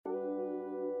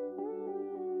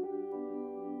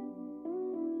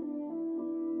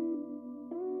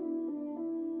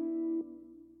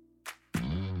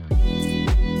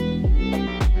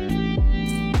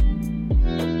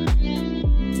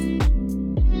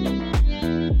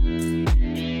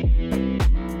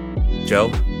Joe,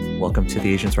 welcome to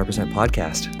the Asians Represent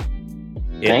podcast.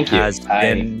 Thank you.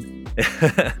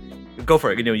 Go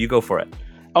for it. You go for it.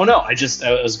 Oh no, I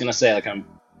was gonna say, like, I'm,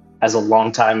 as a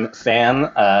longtime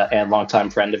fan and longtime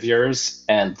friend of yours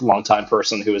and longtime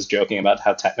person who was joking about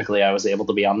how technically I was able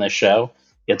to be on this show,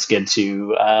 it's good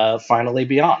to finally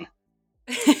be on.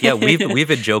 Yeah, we've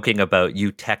been joking about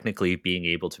you technically being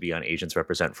able to be on Asians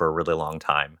Represent for a really long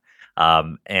time,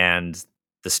 and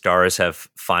the stars have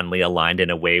finally aligned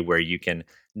in a way where you can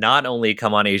not only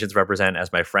come on Asians Represent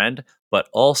as my friend, but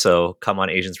also come on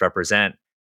Asians Represent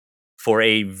for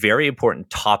a very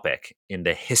important topic in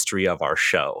the history of our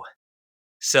show.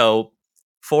 So,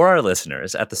 for our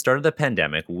listeners, at the start of the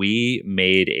pandemic, we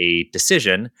made a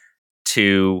decision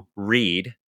to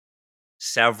read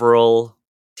several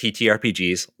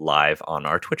TTRPGs live on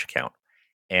our Twitch account.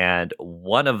 And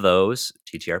one of those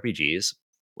TTRPGs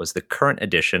was the current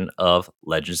edition of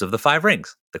Legends of the Five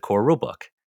Rings, the core rulebook.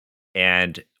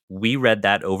 And we read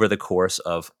that over the course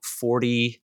of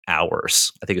 40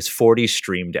 hours. I think it's 40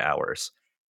 streamed hours.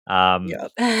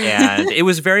 Yep. And it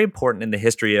was very important in the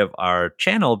history of our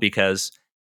channel because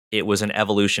it was an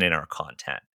evolution in our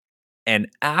content. And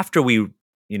after we,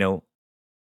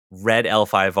 read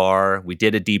L5R, we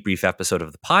did a debrief episode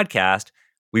of the podcast,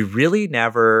 we really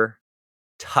never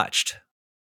touched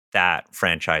that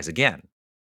franchise again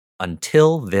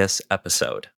until this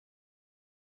episode.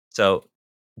 So,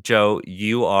 Joe,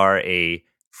 you are a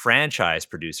franchise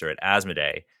producer at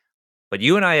Asmodee, but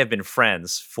you and I have been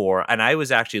friends and I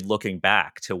was actually looking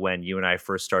back to when you and I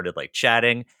first started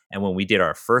chatting and when we did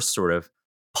our first sort of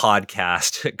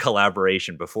podcast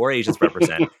collaboration before Asians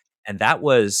Represent, and that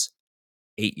was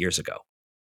 8 years ago.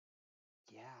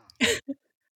 Yeah.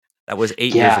 That was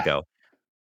 8 years ago.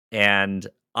 And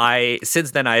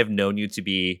since then, I have known you to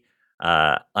be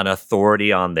an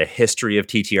authority on the history of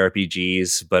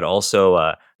TTRPGs, but also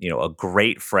a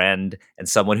great friend and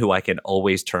someone who I can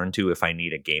always turn to if I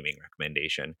need a gaming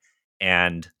recommendation.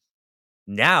 And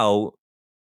now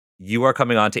you are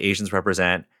coming on to Asians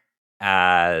Represent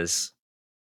as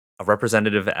a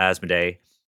representative of Asmodee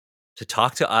to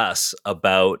talk to us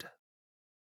about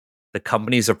the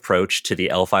company's approach to the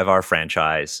L5R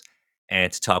franchise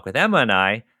and to talk with Emma and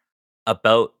I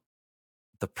about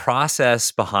the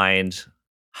process behind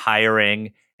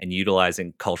hiring and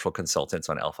utilizing cultural consultants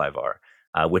on L5R,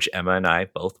 which Emma and I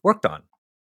both worked on.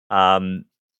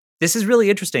 This is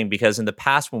really interesting because in the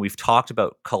past, when we've talked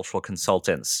about cultural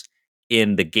consultants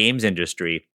in the games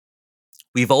industry,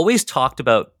 we've always talked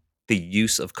about the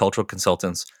use of cultural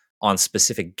consultants on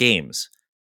specific games,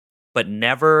 but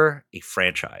never a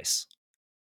franchise.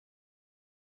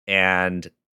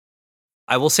 And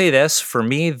I will say this, for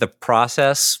me, the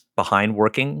process behind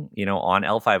working, on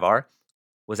L5R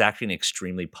was actually an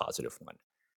extremely positive one.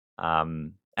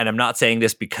 And I'm not saying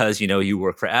this because, you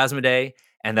work for Asmodee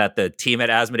and that the team at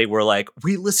Asmodee were like,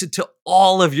 we listened to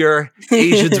all of your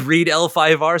Asians read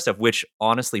L5R stuff, which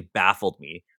honestly baffled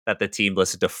me that the team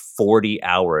listened to 40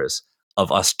 hours of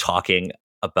us talking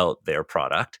about their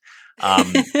product.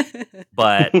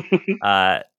 But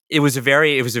it was a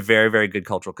very, very good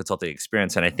cultural consulting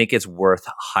experience. And I think it's worth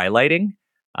highlighting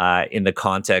in the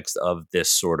context of this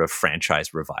sort of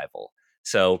franchise revival.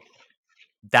 So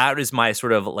that is my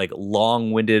sort of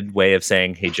long-winded way of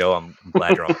saying, hey, Joe, I'm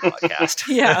glad you're on the podcast.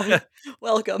 Yeah.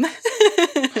 Welcome.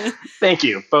 Thank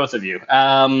you, both of you.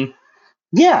 I'll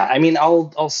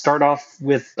start off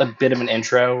with a bit of an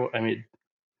intro.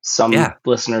 Some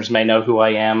listeners may know who I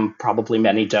am. Probably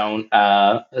many don't.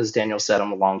 As Daniel said,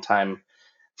 I'm a longtime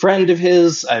friend of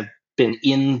his. I've been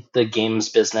in the games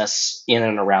business in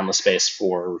and around the space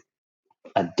for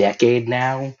a decade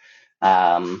now.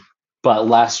 But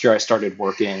last year I started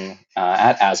working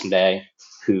at Asmodee,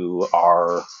 who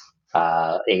are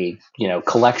a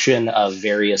collection of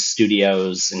various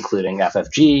studios, including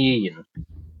FFG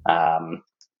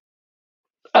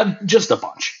and just a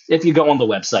bunch. If you go on the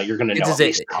website, you're going to know at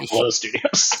least a couple of those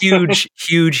studios.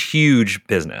 huge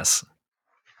business.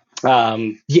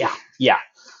 Like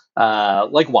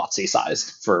WotC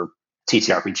sized for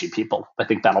TTRPG people. I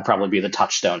think that'll probably be the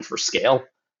touchstone for scale.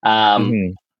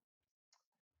 And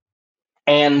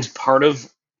part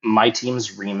of my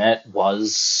team's remit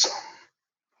was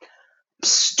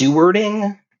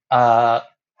stewarding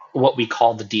what we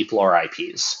call the deep lore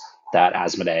IPs that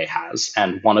Asmodee has.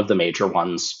 And one of the major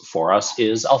ones for us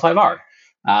is L5R.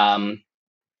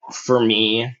 For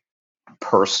me,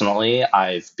 personally,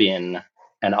 I've been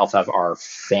an L5R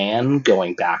fan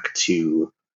going back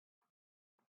to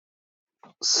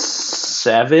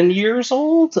 7 years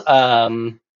old.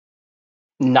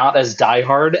 Not as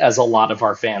diehard as a lot of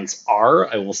our fans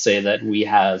are. I will say that we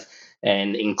have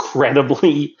an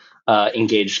incredibly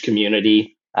engaged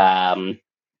community that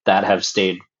have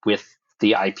stayed with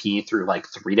the IP through like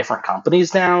 3 different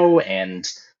companies now, and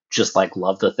just like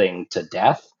love the thing to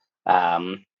death.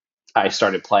 I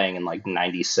started playing in like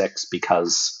 '96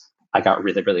 because I got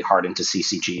really, really hard into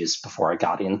CCGs before I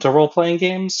got into role playing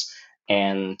games,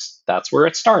 and that's where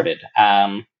it started.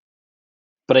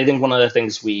 But I think one of the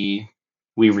things we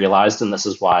realized, and this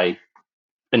is why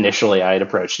initially I had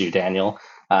approached you, Daniel,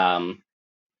 and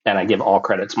I give all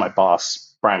credit to my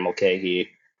boss, Brian Mulcahy,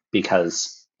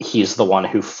 because he's the one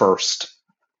who first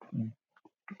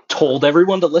told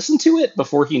everyone to listen to it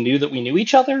before he knew that we knew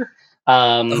each other.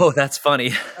 Oh, that's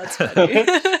funny. That's funny.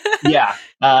 Yeah.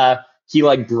 He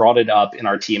like brought it up in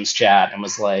our team's chat and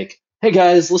was like, "Hey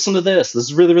guys, listen to this. This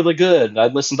is really, really good." And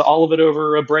I'd listened to all of it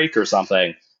over a break or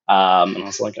something. And I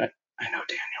was like, I know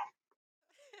Daniel.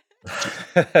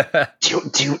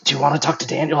 Do you want to talk to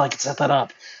Daniel? I can set that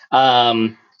up.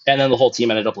 And then the whole team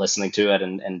ended up listening to it,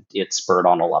 and it spurred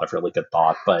on a lot of really good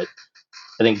thought. But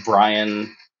I think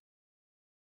Brian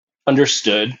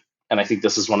understood, and I think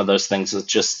this is one of those things that's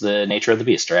just the nature of the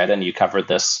beast, right? And you covered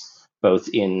this both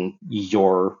in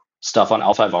your stuff on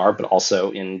L5R, but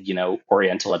also in,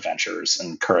 Oriental Adventures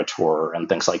and Curator and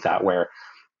things like that, where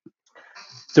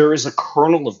there is a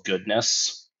kernel of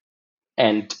goodness,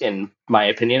 and in my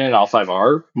opinion, in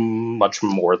L5R, much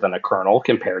more than a kernel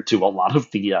compared to a lot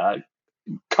of the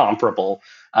comparable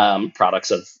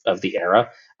products of the era.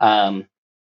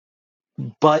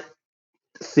 But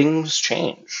things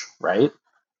change, right?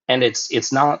 And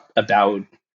it's not about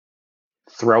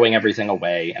throwing everything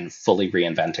away and fully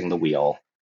reinventing the wheel.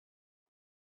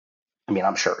 I mean,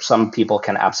 I'm sure some people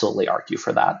can absolutely argue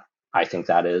for that. I think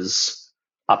that is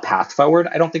a path forward.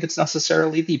 I don't think it's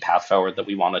necessarily the path forward that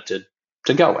we wanted to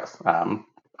go with.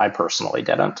 I personally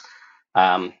didn't.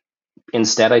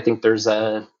 Instead, I think there's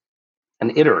an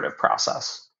iterative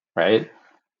process, right?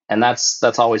 And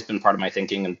that's always been part of my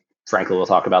thinking. And frankly, we'll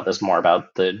talk about this more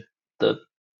about the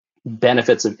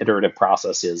benefits of iterative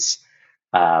processes,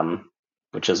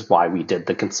 which is why we did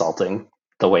the consulting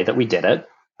the way that we did it.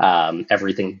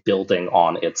 Everything building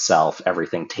on itself,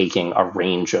 everything taking a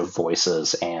range of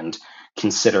voices and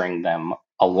considering them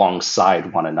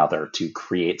alongside one another to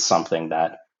create something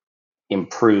that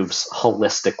improves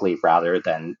holistically rather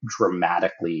than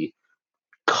dramatically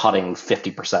cutting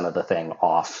 50% of the thing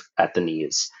off at the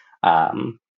knees.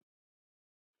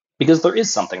 Because there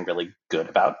is something really good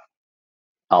about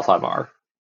L5R.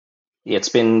 It's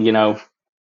been, oh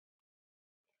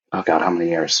God, how many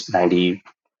years? 90.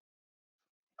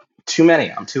 Too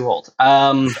many. I'm too old.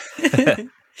 Like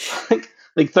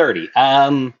 30.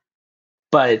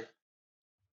 But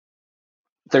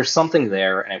there's something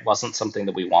there, and it wasn't something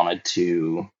that we wanted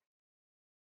to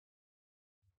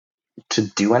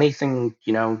do anything,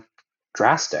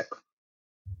 drastic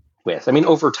with. I mean,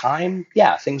 over time,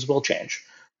 yeah, things will change,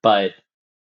 but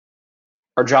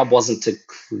our job wasn't to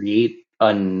create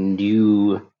a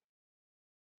new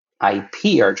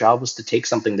IP. Our job was to take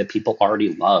something that people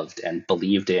already loved and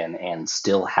believed in and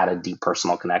still had a deep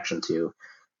personal connection to,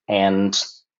 and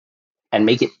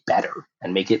make it better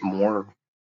and make it more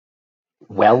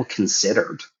well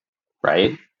considered,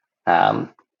 right? And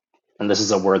this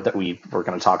is a word that we're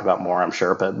going to talk about more, I'm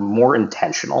sure, but more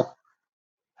intentional.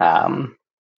 Don't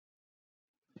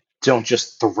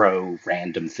just throw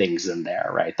random things in there,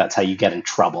 right? That's how you get in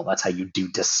trouble. That's how you do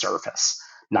disservice,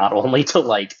 not only to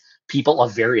like people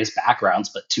of various backgrounds,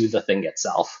 but to the thing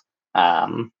itself.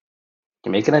 You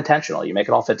make it intentional. You make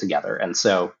it all fit together. And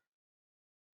so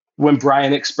when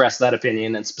Brian expressed that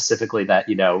opinion, and specifically that,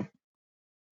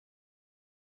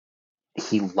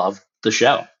 he loved the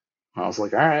show, I was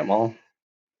like, all right, well,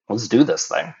 let's do this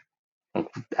thing.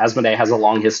 Asmodee has a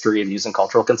long history of using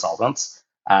cultural consultants.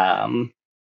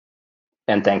 And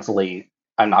thankfully,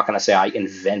 I'm not going to say I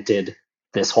invented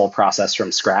this whole process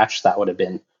from scratch. That would have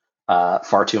been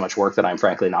far too much work that I'm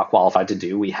frankly not qualified to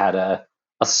do. We had a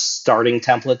starting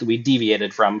template that we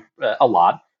deviated from a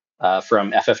lot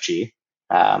from FFG,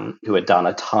 who had done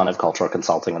a ton of cultural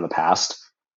consulting in the past.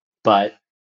 But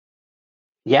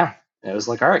yeah, it was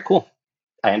like, all right, cool.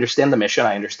 I understand the mission.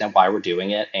 I understand why we're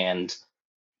doing it. And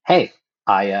hey,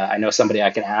 I know somebody I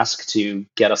can ask to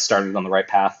get us started on the right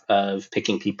path of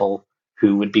picking people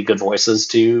who would be good voices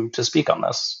to speak on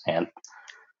this. And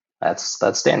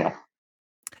that's Daniel.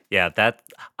 Yeah, that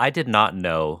I did not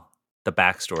know the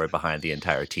backstory behind the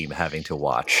entire team having to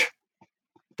watch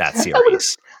that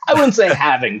series. I wouldn't say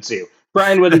having to.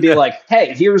 Brian wouldn't be like,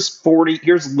 hey, here's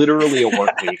literally a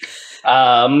work week.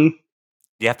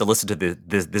 You have to listen to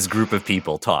this group of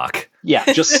people talk.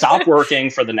 Yeah, just stop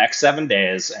working for the next 7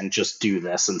 days and just do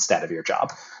this instead of your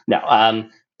job. No,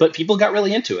 but people got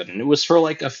really into it, and it was for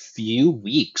like a few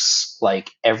weeks. Like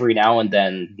every now and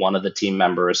then one of the team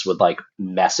members would like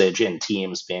message in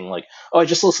Teams being like, oh, I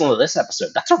just listened to this episode,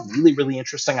 that's a really, really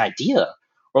interesting idea.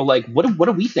 Or like, what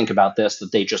do we think about this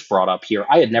that they just brought up here?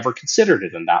 I had never considered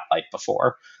it in that light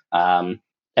before. And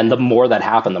the more that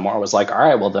happened, the more I was like, all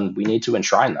right, well then we need to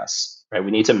enshrine this, right? We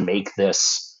need to make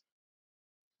this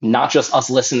not just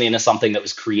us listening to something that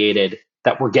was created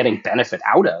that we're getting benefit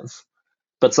out of,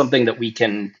 but something that we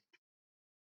can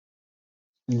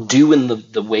do in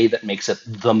the way that makes it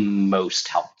the most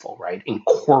helpful, right?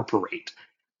 Incorporate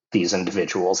these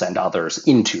individuals and others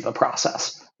into the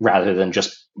process rather than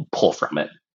just pull from it.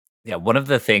 Yeah, one of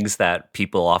the things that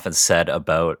people often said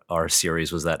about our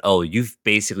series was that, oh, you've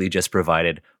basically just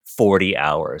provided 40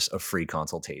 hours of free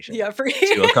consultation free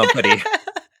to a company,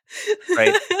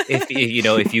 right?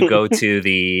 If you go to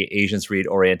the Asians Read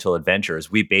Oriental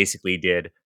Adventures, we basically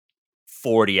did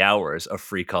 40 hours of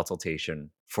free consultation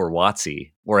for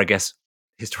WotC, or I guess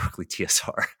historically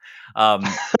TSR.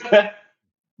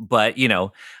 But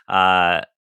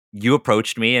you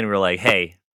approached me and were like,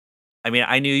 hey, I mean,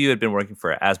 I knew you had been working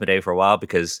for Asmodee for a while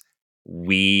because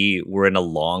we were in a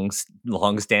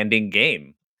long-standing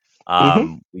game.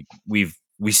 Mm-hmm.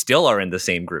 We still are in the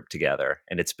same group together,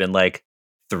 and it's been like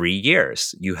 3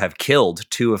 years. You have killed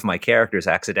 2 of my characters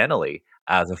accidentally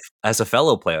as a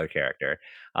fellow player character.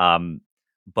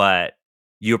 But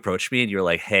you approached me and you're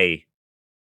like, "Hey,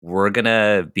 we're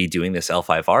gonna be doing this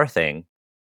L5R thing.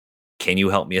 Can you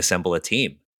help me assemble a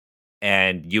team?"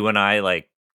 And you and I like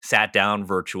sat down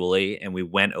virtually and we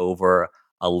went over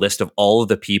a list of all of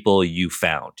the people you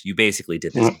found. You basically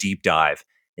did this deep dive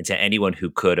into anyone who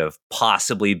could have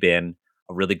possibly been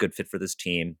a really good fit for this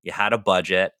team. You had a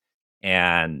budget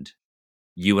and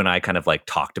you and I kind of like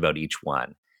talked about each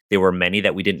one. There were many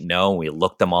that we didn't know, and we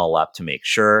looked them all up to make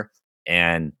sure,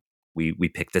 and we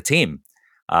picked a team.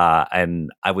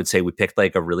 And I would say we picked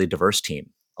like a really diverse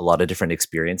team, a lot of different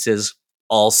experiences,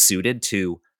 all suited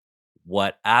to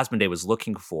what Asmodee was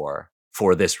looking for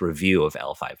this review of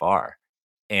L5R.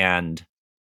 And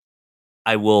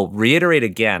I will reiterate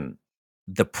again,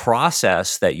 the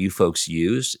process that you folks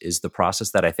use is the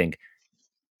process that I think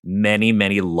many,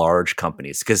 many large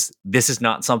companies, because this is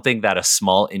not something that a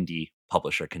small indie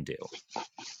publisher can do.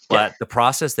 But the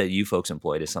process that you folks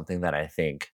employed is something that I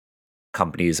think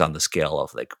companies on the scale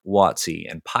of like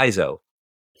WotC and Paizo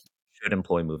should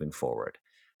employ moving forward.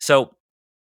 So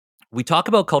we talk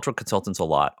about cultural consultants a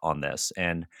lot on this,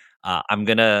 and I'm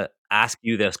going to ask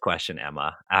you this question,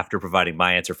 Emma, after providing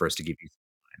my answer first to give you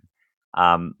some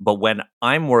time. But when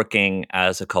I'm working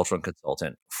as a cultural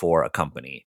consultant for a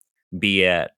company, be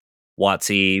it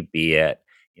WotC, be it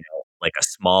like a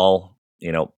small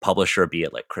publisher, be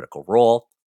it like Critical Role,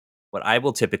 what I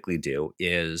will typically do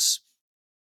is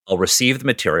I'll receive the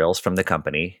materials from the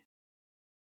company,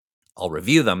 I'll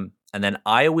review them, and then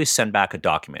I always send back a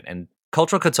document. And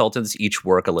cultural consultants each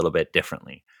work a little bit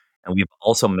differently. And we've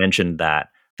also mentioned that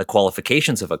the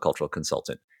qualifications of a cultural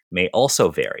consultant may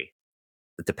also vary.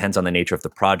 It depends on the nature of the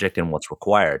project and what's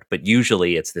required. But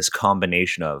usually it's this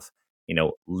combination of,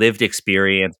 lived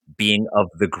experience, being of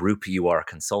the group you are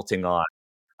consulting on,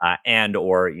 and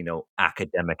or,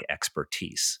 academic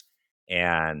expertise.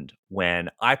 And when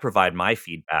I provide my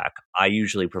feedback, I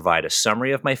usually provide a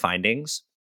summary of my findings,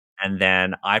 and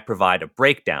then I provide a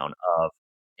breakdown of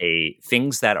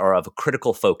things that are of a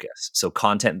critical focus. So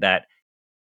content that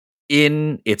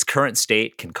in its current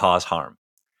state can cause harm.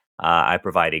 I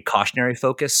provide a cautionary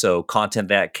focus, so content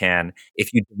that can,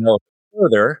 if you develop it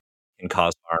further, can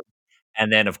cause harm.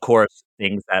 And then, of course,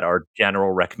 things that are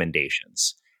general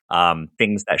recommendations,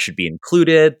 things that should be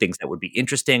included, things that would be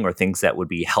interesting, or things that would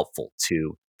be helpful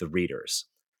to the readers.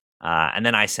 And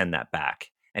then I send that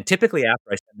back. And typically, after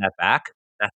I send that back,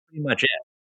 that's pretty much it.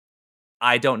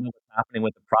 I don't know what's happening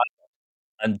with the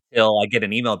project until I get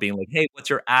an email being like, "Hey, what's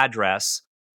your address?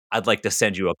 I'd like to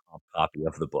send you a copy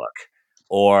of the book."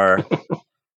 Or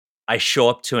I show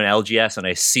up to an LGS and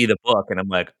I see the book and I'm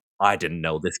like, "I didn't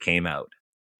know this came out."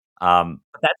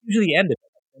 But that's usually the end of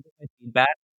it. I send my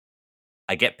feedback,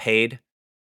 I get paid,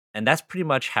 and that's pretty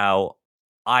much how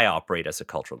I operate as a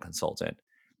cultural consultant.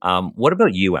 What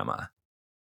about you, Emma?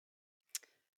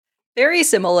 Very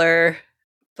similar,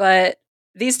 but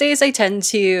these days I tend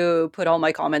to put all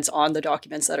my comments on the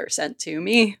documents that are sent to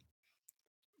me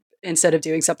instead of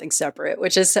doing something separate,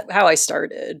 which is how I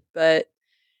started. But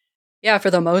yeah, for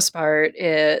the most part,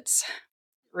 it's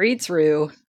read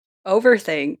through,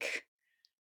 overthink,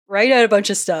 write out a bunch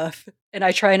of stuff, and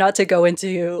I try not to go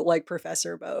into like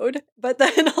professor mode, but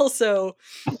then also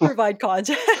provide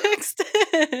context.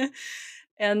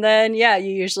 And then, yeah,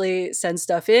 you usually send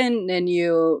stuff in and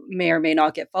you may or may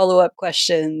not get follow up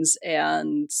questions.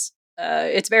 And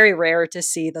it's very rare to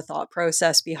see the thought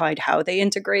process behind how they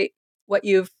integrate what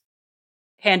you've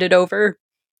handed over,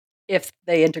 if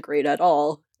they integrate at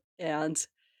all. And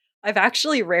I've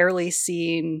actually rarely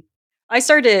seen, I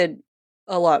started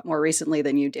a lot more recently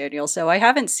than you, Daniel, so I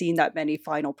haven't seen that many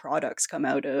final products come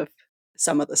out of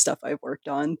some of the stuff I've worked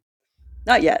on.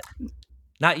 Not yet.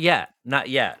 Not yet, not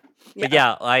yet. But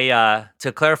Yeah. yeah, I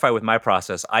to clarify with my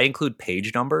process, I include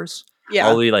page numbers. I'll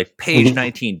Yeah. be like page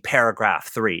 19, paragraph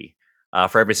 3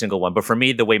 for every single one. But for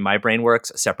me, the way my brain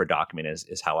works, a separate document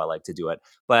is how I like to do it.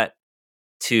 But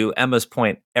to Emma's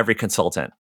point, every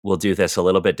consultant will do this a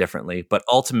little bit differently. But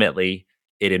ultimately,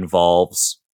 it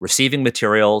involves receiving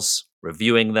materials,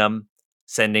 reviewing them,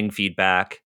 sending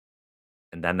feedback,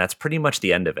 and then that's pretty much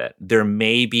the end of it. There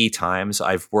may be times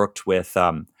I've worked with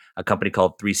a company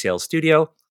called Three Sales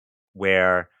Studio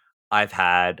where I've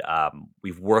had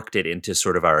we've worked it into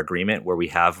sort of our agreement where we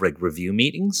have like review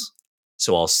meetings.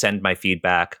 So I'll send my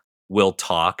feedback, we'll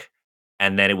talk,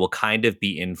 and then it will kind of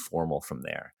be informal from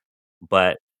there.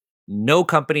 But no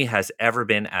company has ever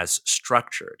been as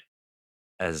structured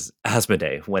as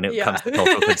Asmodee when it Yeah. comes to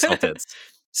cultural consultants.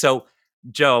 So,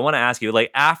 Joe, I want to ask you,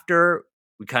 like, after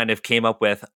we kind of came up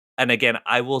with, and again,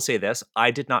 I will say this,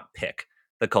 I did not pick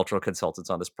the cultural consultants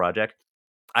on this project.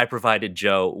 I provided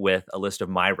Joe with a list of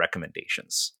my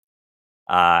recommendations,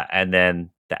 and then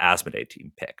the Asmodee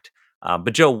team picked.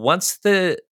 But Joe, once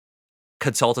the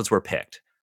consultants were picked,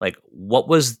 like, what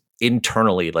was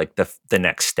internally like the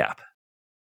next step?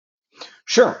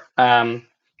 Sure.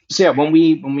 So yeah, when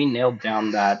we nailed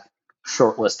down that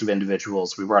short list of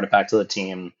individuals, we brought it back to the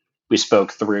team. We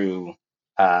spoke through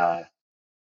uh,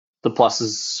 the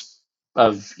pluses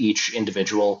of each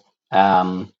individual.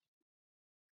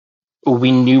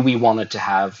 We knew we wanted to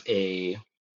have a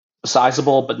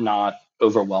sizable but not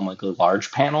overwhelmingly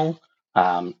large panel,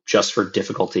 just for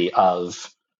difficulty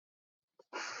of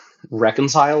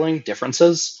reconciling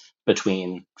differences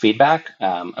between feedback.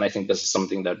 And I think this is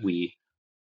something that we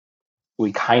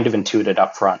kind of intuited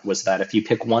up front, was that if you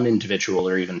pick one individual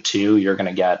or even two, you're going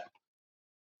to get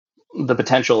the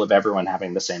potential of everyone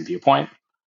having the same viewpoint.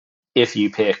 If you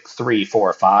pick three,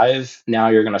 four, five, now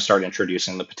you're going to start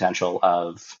introducing the potential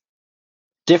of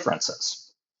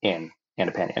differences in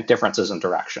opinion, differences in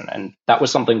direction. And that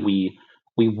was something we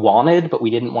wanted, but we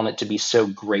didn't want it to be so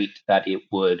great that it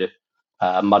would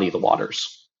muddy the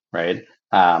waters, right?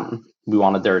 We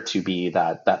wanted there to be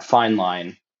that fine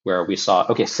line where we saw,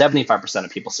 okay, 75% of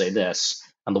people say this,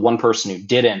 and the one person who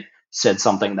didn't said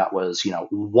something that was,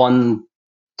 one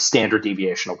standard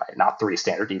deviation away, not three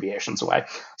standard deviations away.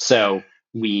 So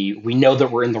we know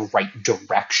that we're in the right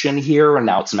direction here, and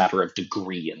now it's a matter of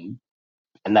degree.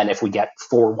 And then if we get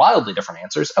four wildly different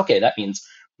answers, okay, that means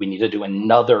we need to do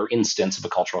another instance of a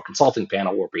cultural consulting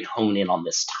panel where we hone in on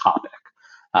this topic.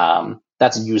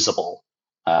 That's usable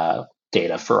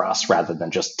data for us, rather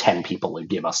than just 10 people who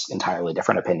give us entirely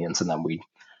different opinions and then we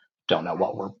don't know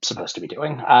what we're supposed to be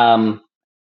doing.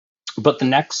 But the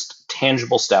next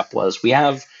tangible step was, we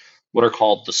have what are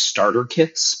called the starter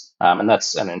kits, and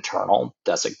that's an internal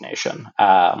designation.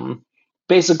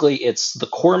 Basically, it's the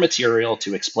core material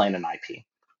to explain an IP.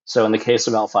 So in the case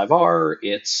of L5R,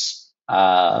 it's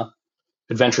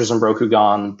Adventures in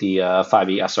Rokugan, the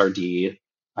 5e SRD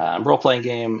role-playing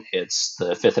game. It's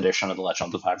the 5th edition of the Legend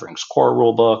of the Five Rings core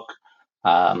rulebook.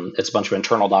 It's a bunch of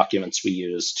internal documents we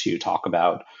use to talk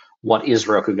about what is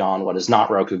Rokugan, what is not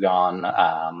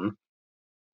Rokugan,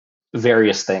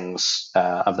 various things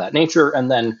of that nature.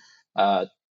 And then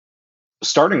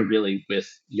starting really with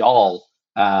y'all,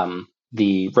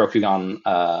 the Rokugan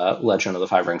Legend of the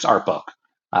Five Rings art book,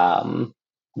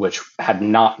 which had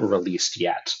not released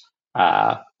yet,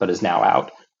 but is now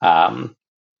out,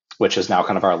 which is now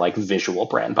kind of our like visual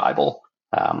brand Bible,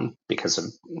 because of,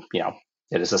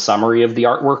 it is a summary of the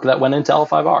artwork that went into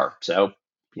L5R. So,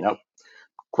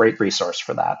 great resource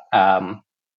for that.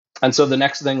 And so the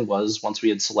next thing was, once we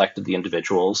had selected the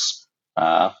individuals,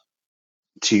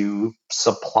 to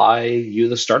supply you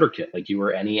the starter kit like you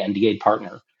were any NDA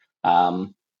partner,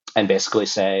 and basically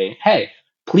say, hey,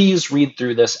 please read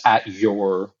through this at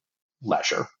your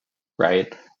leisure,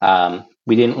 right?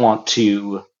 We didn't want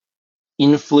to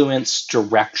influence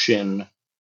direction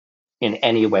in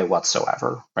any way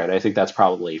whatsoever, right? I think that's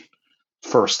probably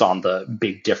first on the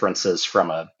big differences from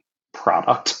a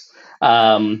product.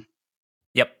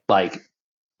 Yep. Like,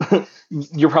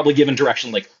 you're probably given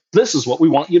direction like, this is what we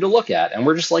want you to look at, and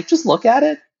we're just like, just look at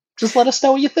it, just let us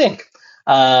know what you think.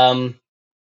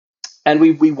 And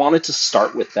we wanted to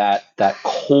start with that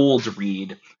cold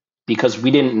read, because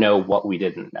we didn't know what we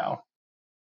didn't know.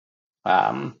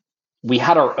 We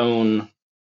had our own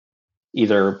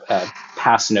either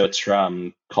past notes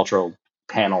from cultural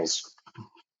panels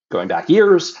going back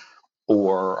years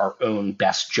or our own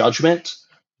best judgment,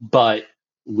 but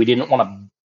we didn't want to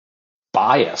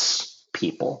bias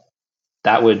people.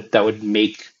 That would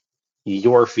make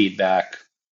your feedback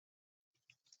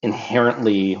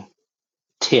inherently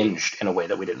tinged in a way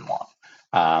that we didn't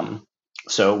want.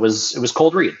 So it was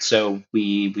cold read. So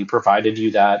we provided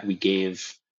you that. We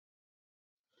gave,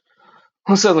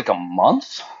 was that like a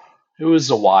month? It was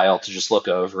a while to just look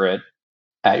over it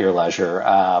at your leisure.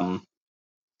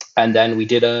 And then we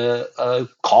did a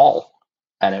call,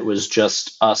 and it was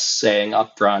just us saying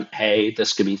up front, hey,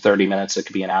 this could be 30 minutes, it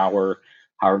could be an hour,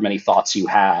 however many thoughts you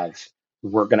have.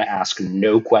 We're going to ask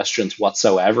no questions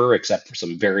whatsoever, except for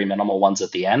some very minimal ones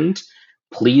at the end.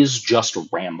 Please just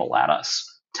ramble at us.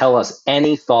 Tell us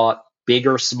any thought, big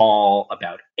or small,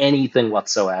 about anything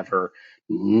whatsoever.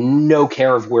 No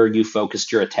care of where you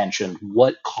focused your attention.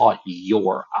 What caught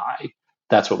your eye?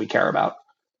 That's what we care about.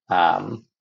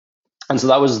 And so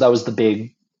that was the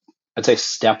big, I'd say,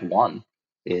 step one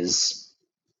is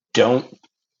don't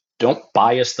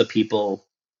bias the people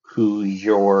who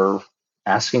you're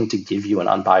asking to give you an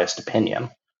unbiased opinion.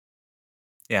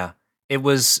 Yeah.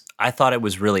 I thought it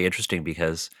was really interesting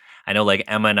because I know like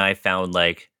Emma and I found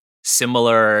like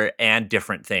similar and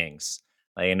different things.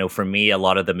 Like, you know, for me, a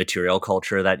lot of the material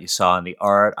culture that you saw in the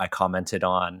art, I commented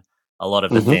on. A lot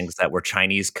of the things that were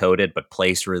Chinese coded but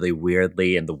placed really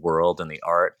weirdly in the world and the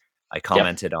art, I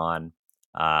commented on.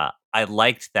 I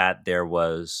liked that there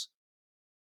were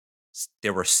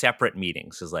separate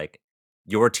meetings. It's like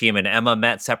your team and Emma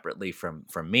met separately from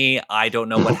me. I don't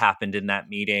know what happened in that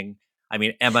meeting. I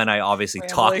mean, Emma and I obviously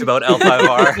talked about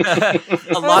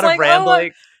L5R. A lot of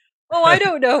rambling. I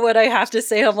don't know what I have to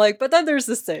say. I'm like, but then there's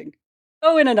this thing.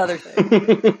 Oh, and another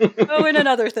thing. Oh, and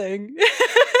another thing.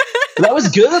 That was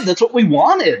good. That's what we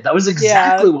wanted. That was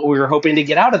exactly what we were hoping to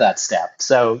get out of that step.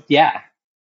 So, yeah.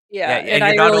 Yeah. And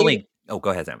you're not only... Oh, go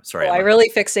ahead, Sam. Sorry. I really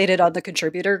fixated on the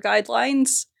contributor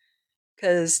guidelines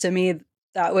because to me,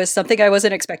 that was something I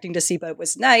wasn't expecting to see, but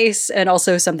was nice. And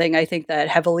also something I think that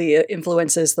heavily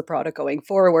influences the product going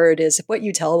forward is what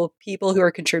you tell people who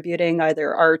are contributing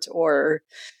either art or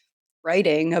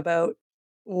writing about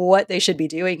what they should be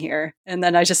doing here. And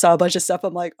then I just saw a bunch of stuff.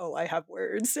 I'm like, oh, I have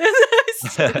words. And I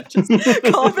started just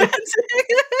commenting.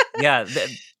 Yeah.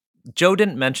 Joe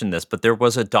didn't mention this, but there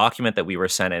was a document that we were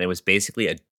sent, and it was basically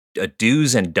a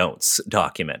do's and don'ts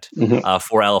document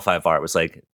for L5R. It was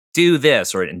like, do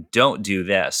this or and don't do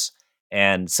this.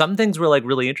 And some things were like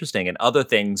really interesting, and other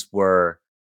things were,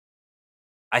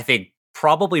 I think,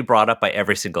 probably brought up by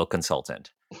every single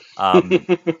consultant.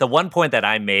 The one point that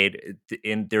I made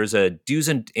in the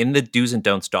do's and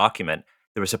don'ts document,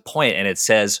 there was a point and it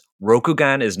says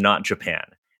Rokugan is not Japan.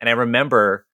 And I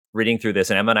remember reading through this,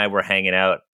 and Emma and I were hanging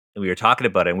out and we were talking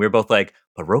about it, and we were both like,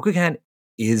 but Rokugan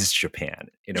is Japan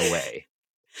in a way.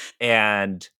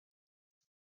 And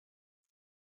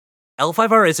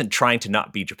L5R isn't trying to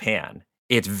not be Japan.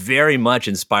 It's very much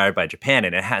inspired by Japan,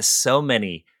 and it has so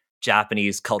many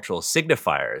Japanese cultural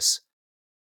signifiers.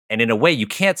 And in a way, you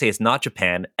can't say it's not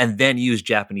Japan and then use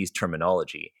Japanese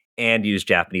terminology and use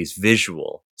Japanese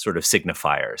visual sort of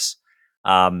signifiers.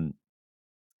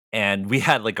 And we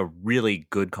had like a really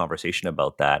good conversation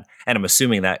about that. And I'm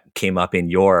assuming that came up in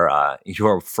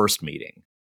your first meeting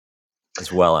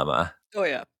as well, Emma. Oh,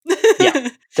 yeah. Yeah,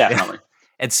 definitely.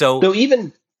 And so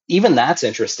even that's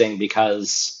interesting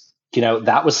because, you know,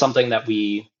 that was something that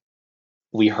we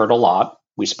heard a lot.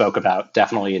 We spoke about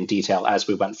definitely in detail as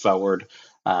we went forward.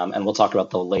 And we'll talk about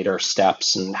the later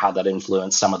steps and how that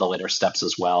influenced some of the later steps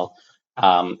as well.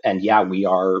 And yeah, we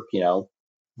are,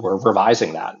 we're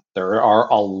revising that. There are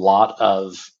a lot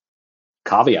of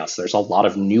caveats. There's a lot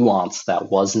of nuance that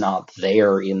was not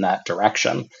there in that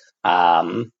direction.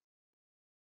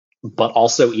 But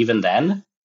also, even then,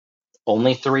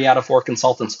 only 3 out of 4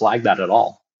 consultants flagged that at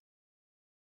all.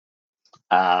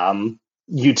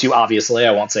 You two, obviously,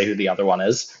 I won't say who the other one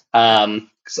is,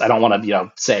 because I don't want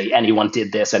to, say anyone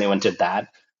did this, anyone did that.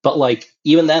 But like,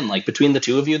 even then, like between the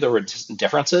two of you, there were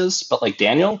differences. But like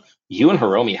Daniel, you and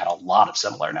Hiromi had a lot of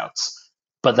similar notes.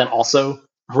 But then also,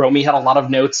 Hiromi had a lot of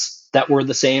notes that were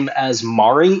the same as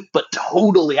Mari, but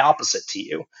totally opposite to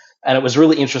you. And it was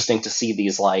really interesting to see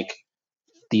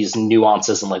these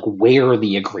nuances and like where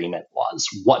the agreement was,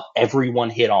 what everyone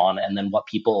hit on, and then what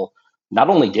people not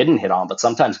only didn't hit on, but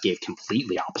sometimes gave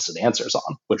completely opposite answers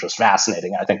on, which was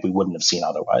fascinating. I think we wouldn't have seen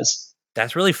otherwise.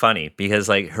 That's really funny because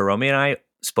like Hiromi and I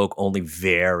spoke only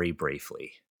very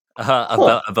briefly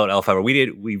about L5R.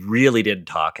 We really didn't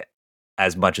talk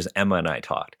as much as Emma and I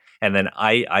talked. And then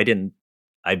I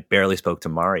barely spoke to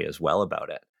Mari as well about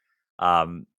it.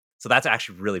 So that's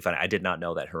actually really funny. I did not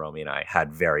know that Hiromi and I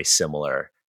had very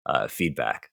similar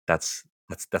feedback. That's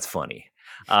funny.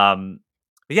 But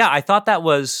yeah, I thought that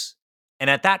was, and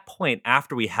at that point,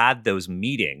 after we had those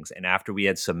meetings and after we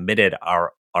had submitted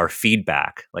our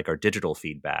feedback, like our digital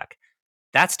feedback,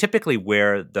 that's typically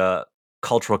where the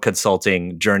cultural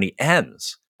consulting journey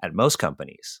ends at most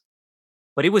companies.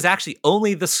 But it was actually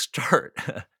only the start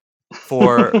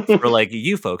for like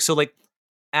you folks. So like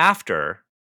after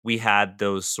we had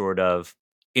those sort of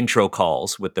intro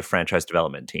calls with the franchise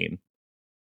development team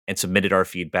and submitted our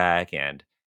feedback and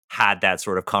had that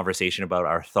sort of conversation about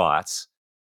our thoughts,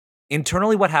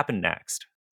 internally, what happened next?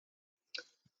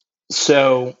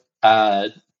 So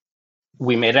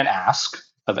we made an ask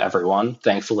of everyone.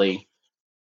 Thankfully,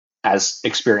 as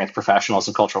experienced professionals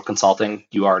in cultural consulting,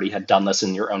 you already had done this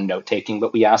in your own note taking,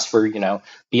 but we asked for,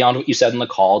 beyond what you said in the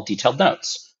call, detailed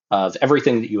notes of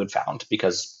everything that you had found,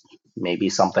 because maybe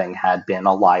something had been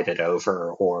elided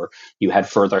over or you had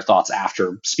further thoughts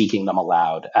after speaking them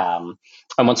aloud. And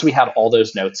once we had all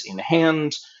those notes in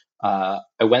hand, I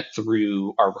went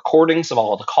through our recordings of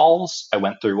all of the calls. I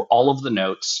went through all of the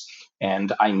notes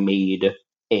and I made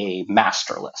a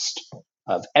master list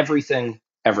of everything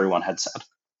everyone had said.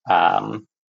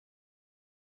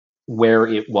 Where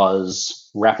it was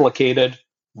replicated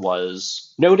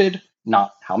was noted,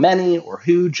 not how many or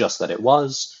who, just that it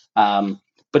was.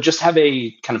 But just have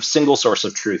a kind of single source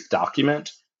of truth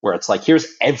document where it's like, here's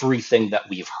everything that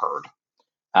we've heard.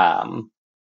 And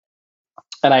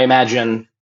I imagine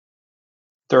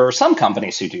there are some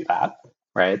companies who do that,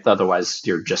 right? Otherwise,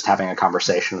 you're just having a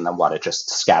conversation and then it just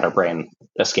scatterbrain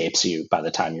escapes you by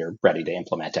the time you're ready to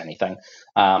implement anything.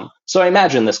 So I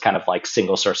imagine this kind of like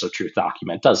single source of truth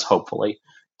document does hopefully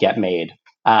get made.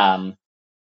 But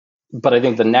I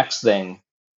think the next thing,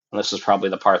 and this is probably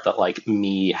the part that like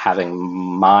me having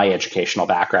my educational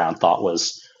background thought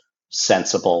was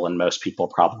sensible, and most people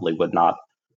probably would not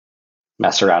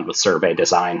mess around with survey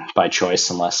design by choice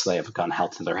unless they have a gun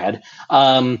held to their head.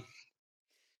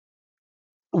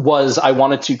 Was I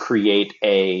wanted to create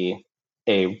a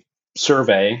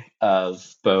survey of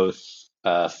both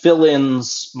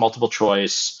fill-ins, multiple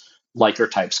choice,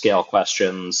 Likert type scale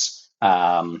questions,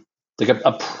 like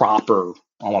a proper,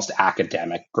 almost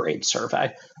academic grade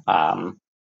survey,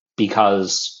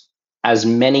 because as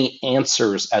many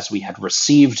answers as we had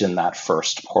received in that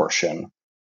first portion,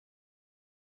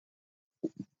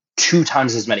 2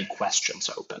 times as many questions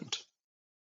opened,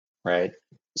 right?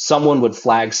 Someone would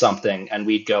flag something and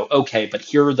we'd go, okay, but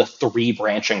here are the 3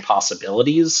 branching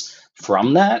possibilities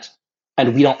from that.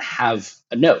 And we don't have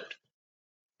a note.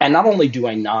 And not only do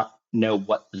I not know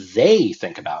what they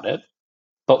think about it,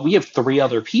 but we have 3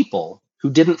 other people who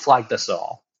didn't flag this at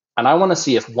all. And I want to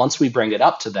see if once we bring it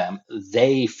up to them,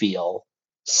 they feel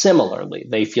similarly,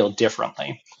 they feel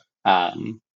differently.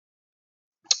 And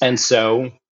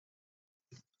so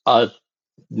a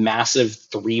massive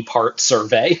 3-part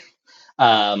survey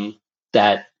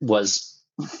that was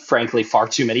frankly far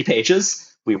too many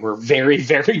pages. We were very,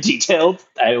 very detailed.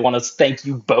 I want to thank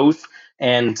you both.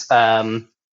 And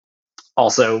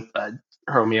also,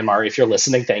 Hiromi and Mari, if you're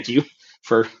listening, thank you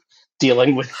for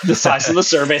dealing with the size of the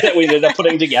survey that we ended up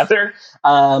putting together.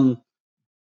 But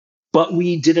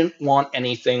we didn't want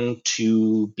anything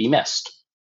to be missed,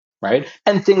 right?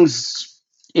 And things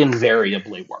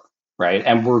invariably were. Right.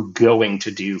 And we're going to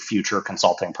do future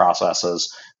consulting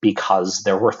processes because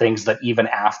there were things that even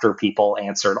after people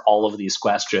answered all of these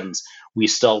questions, we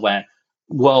still went,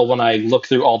 well, when I look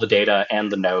through all the data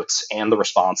and the notes and the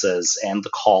responses and the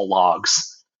call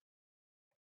logs,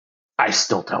 I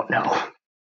still don't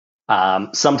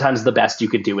know. Sometimes the best you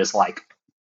could do is like,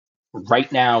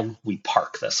 right now, we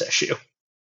park this issue.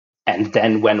 And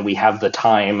then when we have the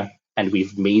time and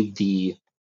we've made the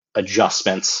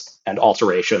adjustments and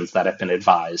alterations that have been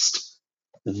advised,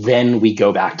 then we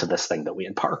go back to this thing that we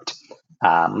had parked.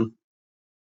 But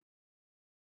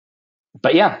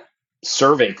yeah,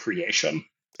 survey creation.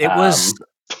 It was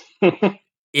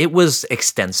it was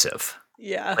extensive.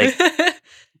 Yeah. Like,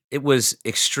 it was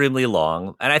extremely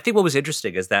long. And I think what was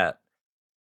interesting is that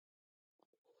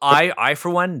I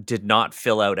for one did not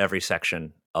fill out every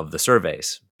section of the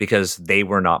surveys because they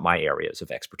were not my areas of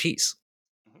expertise.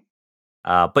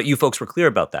 But you folks were clear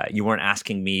about that. You weren't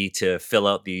asking me to fill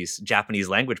out these Japanese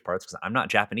language parts because I'm not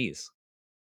Japanese.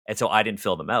 And so I didn't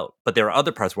fill them out. But there are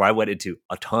other parts where I went into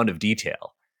a ton of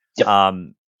detail. Yep.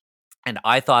 And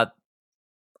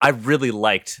I really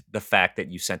liked the fact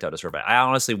that you sent out a survey. I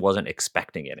honestly wasn't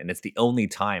expecting it. And it's the only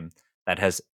time that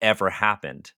has ever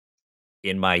happened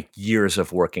in my years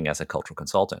of working as a cultural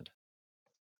consultant.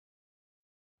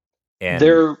 And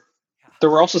there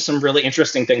were also some really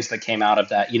interesting things that came out of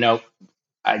that.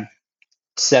 I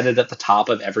said it at the top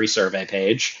of every survey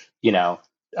page,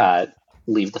 uh,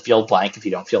 leave the field blank if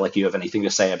you don't feel like you have anything to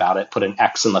say about it. Put an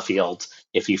X in the field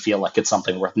if you feel like it's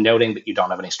something worth noting, but you don't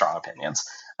have any strong opinions.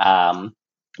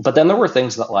 But then there were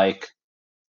things that, like,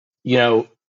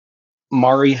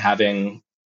 Mari having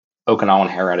Okinawan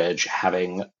heritage,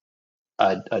 having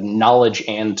a knowledge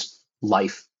and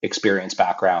life experience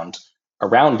background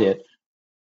around it,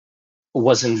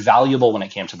 was invaluable when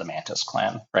it came to the Mantis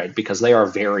clan, right? Because they are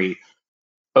very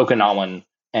Okinawan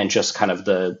and just kind of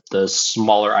the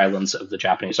smaller islands of the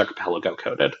Japanese archipelago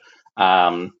coded.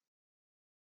 But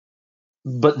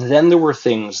then there were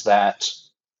things that,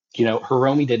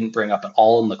 Hiromi didn't bring up at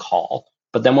all in the call.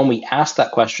 But then when we asked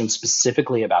that question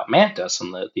specifically about Mantis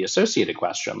and the associated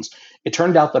questions, it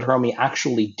turned out that Hiromi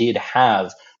actually did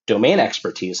have domain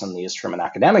expertise in these from an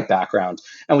academic background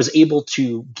and was able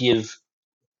to give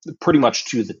pretty much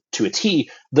to a T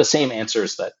the same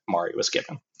answers that Mari was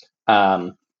given.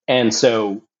 And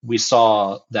so we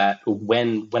saw that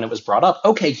when it was brought up,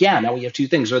 okay, yeah, now we have two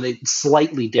things. Are they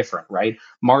slightly different, right?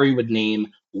 Mari would name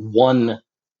one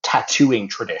tattooing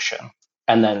tradition,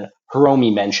 and then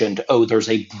Hiromi mentioned, oh, there's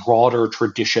a broader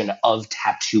tradition of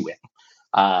tattooing.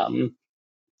 The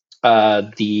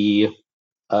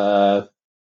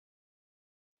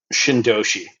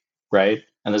Shindoshi, right?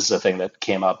 And this is a thing that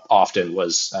came up often,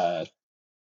 was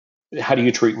how do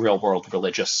you treat real world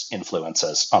religious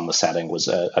influences on the setting, was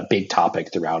a big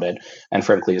topic throughout it, and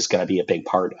frankly is going to be a big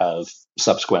part of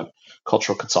subsequent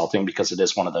cultural consulting, because it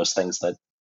is one of those things that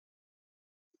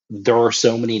there are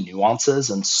so many nuances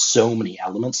and so many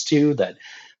elements to that.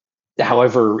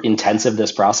 However intensive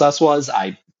this process was,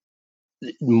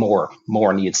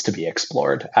 more needs to be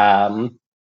explored. But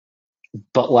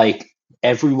like,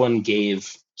 everyone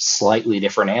gave slightly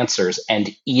different answers,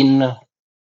 and in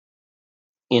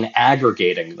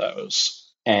aggregating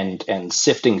those and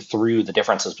sifting through the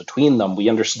differences between them, we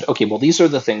understood, okay, well, these are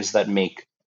the things that make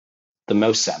the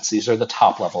most sense. These are the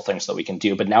top level things that we can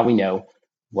do, but now we know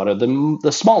what are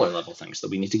the smaller level things that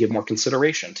we need to give more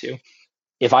consideration to.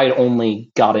 If I had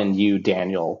only gotten you,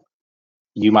 Daniel,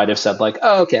 you might have said like,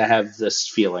 oh, okay, I have this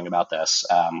feeling about this,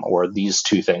 or these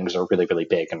two things are really, really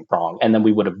big and wrong. And then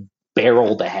we would have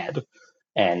barreled ahead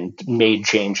and made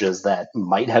changes that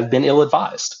might have been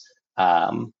ill-advised.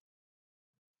 I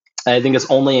think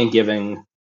it's only in giving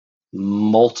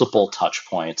multiple touch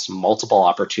points, multiple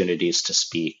opportunities to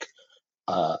speak,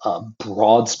 a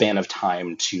broad span of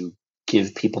time to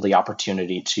give people the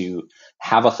opportunity to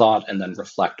have a thought and then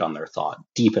reflect on their thought,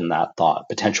 deepen that thought,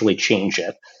 potentially change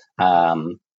it,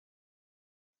 and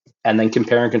then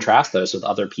compare and contrast those with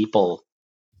other people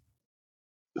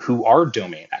who are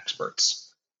domain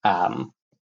experts.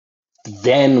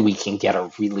 Then we can get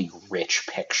a really rich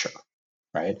picture,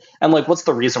 right? And like, what's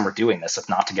the reason we're doing this if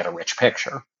not to get a rich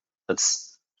picture?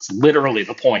 It's literally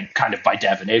the point, kind of by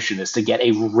definition, is to get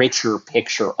a richer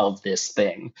picture of this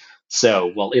thing.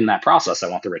 So, well, in that process, I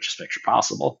want the richest picture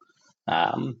possible.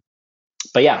 But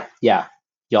yeah,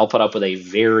 y'all put up with a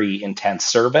very intense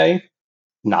survey.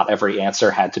 Not every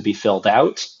answer had to be filled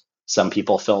out. Some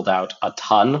people filled out a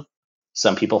ton.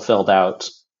 Some people filled out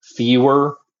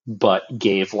fewer, but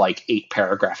gave like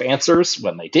 8-paragraph answers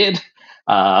when they did.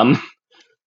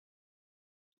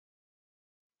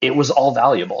 It was all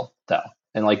valuable, though.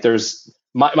 And like, there's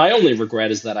my only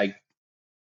regret is that I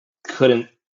couldn't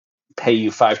pay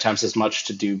you 5 times as much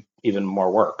to do even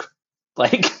more work.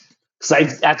 Like,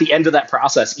 because at the end of that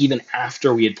process, even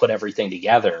after we had put everything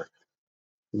together,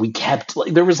 we kept,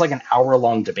 like, there was like an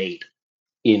hour-long debate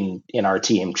in our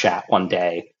team chat one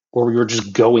day where we were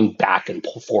just going back and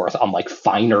forth on like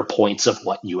finer points of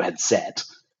what you had said.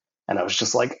 And I was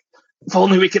just like, if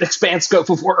only we could expand scope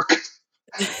of work.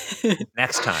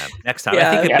 Next time.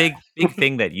 Yeah. I think a big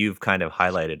thing that you've kind of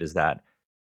highlighted is that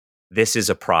this is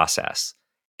a process,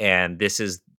 and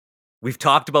we've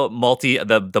talked about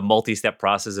the multi-step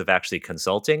process of actually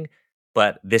consulting,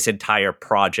 but this entire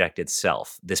project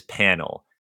itself, this panel,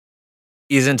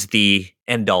 isn't the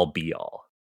end all be all.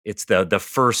 It's the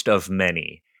first of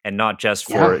many, and not just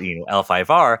for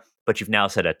L5R, but you've now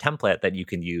set a template that you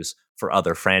can use for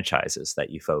other franchises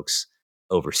that you folks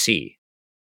oversee.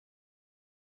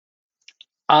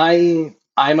 I'm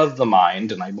of the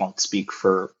mind, and I won't speak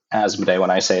for Asmodee when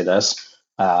I say this.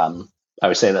 I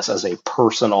would say this as a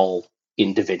personal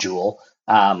individual,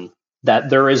 that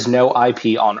there is no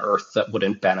IP on Earth that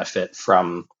wouldn't benefit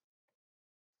from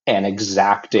an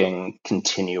exacting,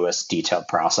 continuous, detailed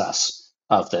process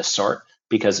of this sort.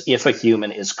 because if a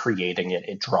human is creating it,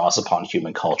 it draws upon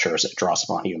human cultures, it draws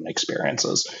upon human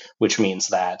experiences, which means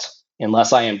that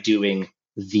unless I am doing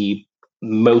the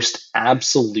most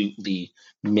absolutely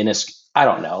I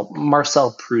don't know,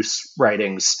 Marcel Proust's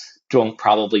writings don't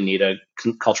probably need a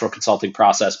cultural consulting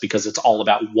process because it's all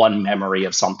about one memory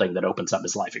of something that opens up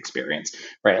his life experience,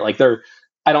 right? Like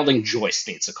I don't think Joyce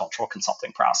needs a cultural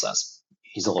consulting process.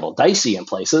 He's a little dicey in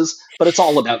places, but it's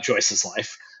all about Joyce's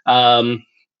life.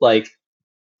 Like,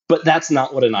 but that's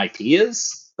not what an IP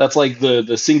is. That's like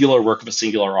the singular work of a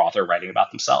singular author writing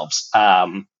about themselves.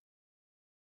 An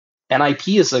IP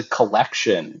is a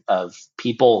collection of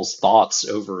people's thoughts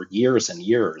over years and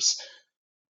years.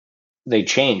 They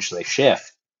change, they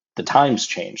shift. The times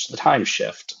change, the times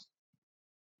shift.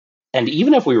 And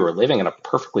even if we were living in a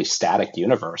perfectly static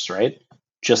universe, right?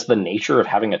 Just the nature of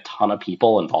having a ton of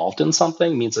people involved in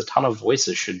something means a ton of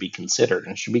voices should be considered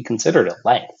and should be considered at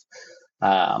length.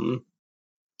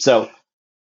 So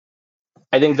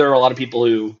I think there are a lot of people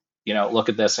who, look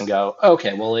at this and go,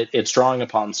 okay, well, it's drawing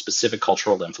upon specific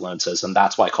cultural influences, and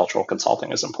that's why cultural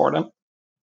consulting is important.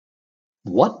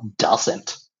 What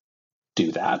doesn't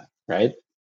do that, right?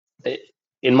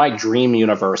 In my dream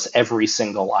universe, every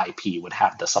single IP would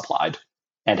have this applied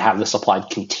and have this applied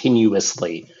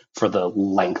continuously for the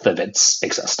length of its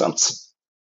existence.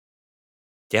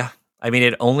 Yeah. I mean,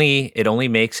 it only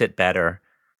makes it better.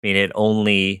 I mean, it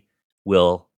only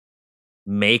will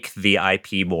make the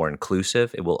IP more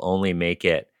inclusive. It will only make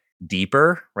it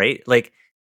deeper, right? Like,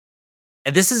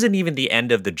 and this isn't even the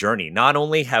end of the journey. Not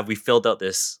only have we filled out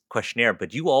this questionnaire,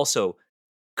 but you also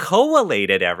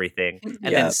collated everything and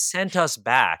then Yeah. sent us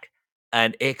back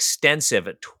an extensive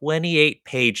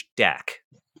 28-page deck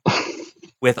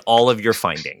with all of your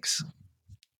findings,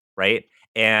 right?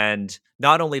 And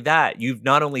not only that, you've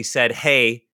not only said,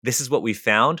 hey, this is what we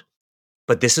found,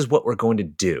 but this is what we're going to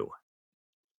do,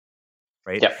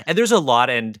 right? Yep. And there's a lot,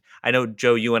 and I know,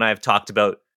 Joe, you and I have talked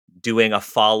about doing a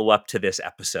follow-up to this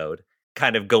episode,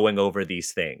 kind of going over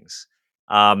these things.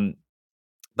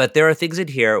 But there are things in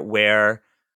here where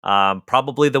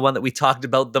probably the one that we talked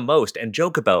about the most and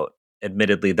joke about,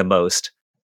 admittedly, the most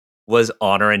was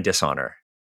honor and dishonor,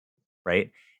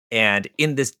 right? And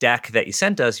in this deck that you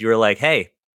sent us, you were like,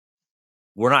 hey,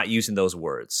 we're not using those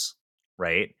words,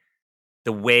 right?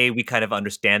 The way we kind of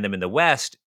understand them in the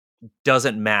West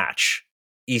doesn't match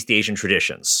East Asian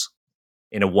traditions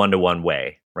in a one-to-one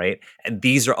way, right? And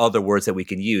these are other words that we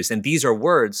can use. And these are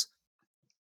words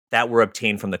that were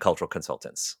obtained from the cultural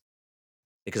consultants.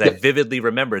 Because I Yep. vividly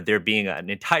remember there being an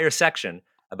entire section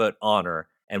about honor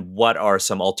and what are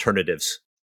some alternatives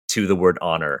to the word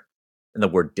honor and the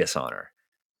word dishonor.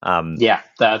 Yeah,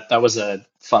 that was a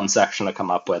fun section to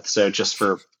come up with. So just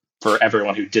for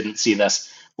everyone who didn't see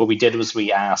this, what we did was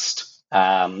we asked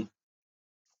as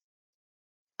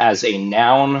a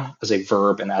noun, as a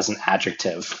verb, and as an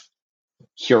adjective,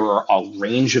 here are a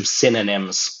range of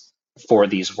synonyms for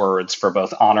these words for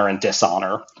both honor and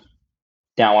dishonor.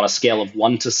 Now, on a scale of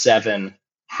 1 to 7,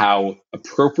 how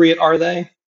appropriate are they?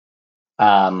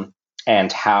 And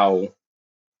how,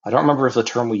 I don't remember if the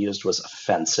term we used was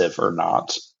offensive or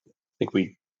not. I think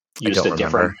we I used don't a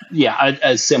different, remember.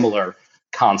 a similar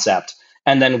concept.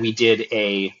 And then we did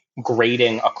a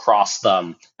grading across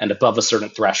them, and above a certain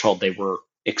threshold, they were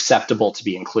acceptable to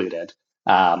be included.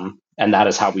 And that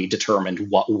is how we determined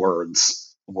what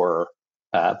words were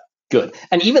good.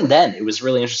 And even then, it was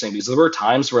really interesting because there were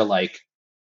times where, like,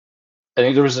 I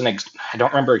think there was I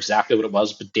don't remember exactly what it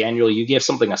was, but Daniel, you gave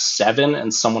something a 7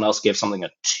 and someone else gave something a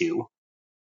 2.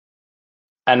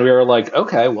 And we were like,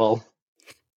 okay, well,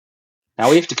 now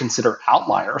we have to consider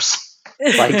outliers.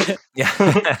 Like, Yeah.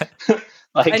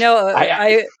 like I know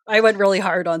I I went really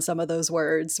hard on some of those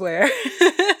words where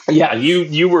yeah,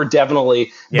 you were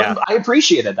definitely, Yeah. but I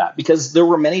appreciated that because there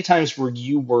were many times where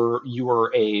you were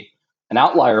an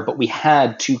outlier, but we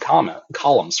had two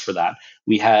columns for that.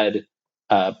 We had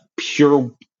pure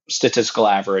statistical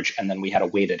average, and then we had a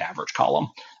weighted average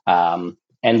column.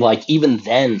 And like even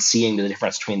then, seeing the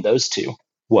difference between those two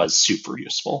was super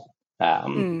useful.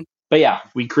 But yeah,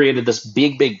 we created this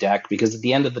big deck because at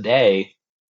the end of the day,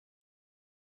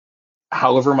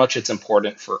 however much it's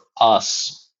important for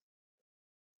us,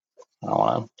 I don't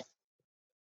want to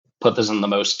put this in the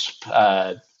most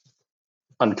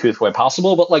uncouth way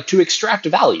possible, but like to extract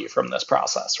value from this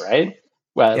process, right?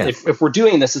 Well, Yeah. if we're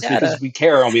doing this, it's Data. because we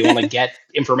care and we want to get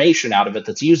information out of it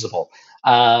that's usable.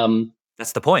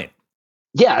 That's the point.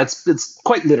 Yeah, it's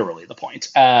quite literally the point.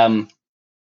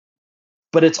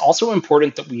 But it's also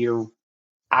important that we are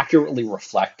accurately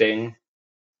reflecting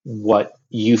what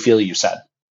you feel you said,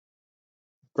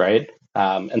 right?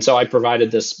 And so I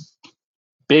provided this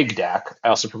big deck. I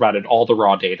also provided all the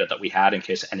raw data that we had in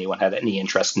case anyone had any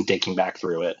interest in digging back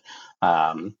through it,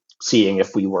 seeing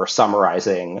if we were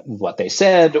summarizing what they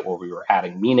said or we were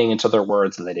adding meaning into their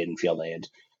words that they didn't feel they had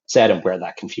said and where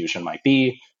that confusion might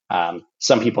be.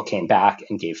 Some people came back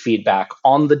and gave feedback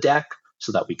on the deck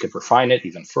so that we could refine it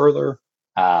even further.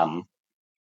 But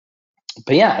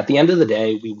yeah, at the end of the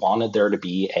day, we wanted there to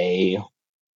be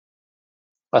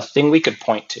a thing we could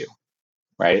point to,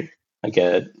 right? Like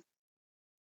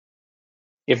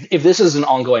if this is an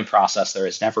ongoing process, there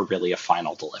is never really a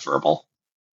final deliverable.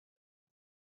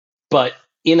 But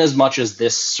in as much as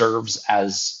this serves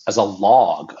as a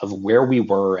log of where we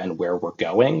were and where we're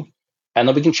going, and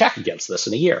then we can check against this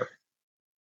in a year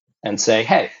and say,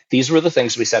 hey, these were the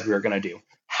things we said we were going to do.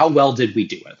 How well did we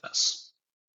do at this?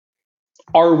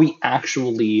 Are we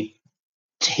actually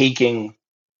taking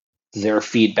their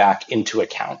feedback into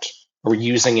account? Are we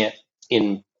using it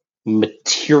in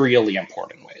materially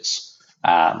important ways?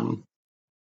 And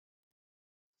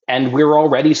we're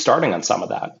already starting on some of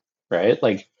that, right?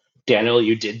 Like, Daniel,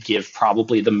 you did give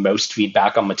probably the most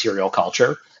feedback on material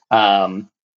culture. That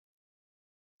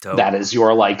is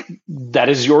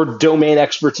your domain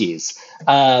expertise.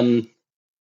 But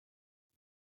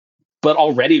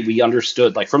already we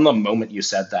understood, like, from the moment you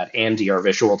said that, Andy, our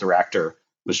visual director,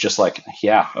 was just like,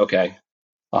 yeah, okay,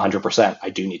 100%. I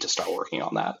do need to start working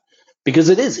on that. Because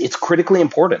it's critically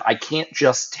important. I can't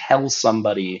just tell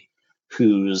somebody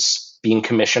who's being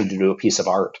commissioned to do a piece of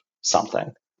art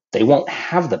something. They won't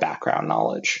have the background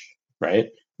knowledge, right?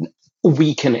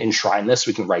 We can enshrine this,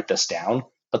 we can write this down,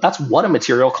 but that's what a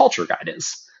material culture guide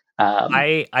is.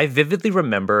 I vividly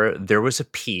remember there was a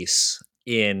piece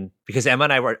because Emma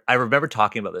and I remember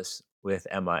talking about this with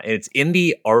Emma, and it's in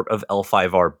the Art of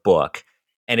L5R book,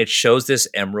 and it shows this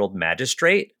Emerald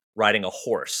Magistrate riding a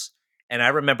horse. And I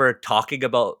remember talking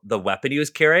about the weapon he was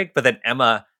carrying, but then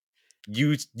Emma,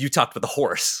 you talked about the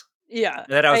horse. Yeah.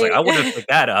 And then I was like, I wouldn't have picked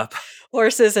that up.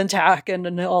 Horses and tack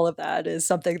and all of that is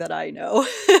something that I know.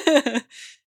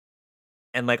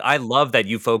 And like, I love that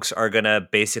you folks are going to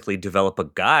basically develop a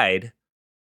guide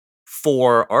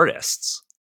for artists.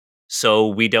 So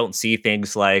we don't see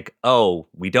things like, oh,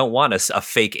 we don't want a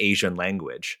fake Asian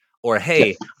language. Or,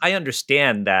 hey, I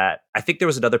understand that. I think there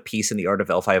was another piece in the Art of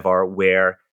L5R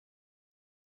where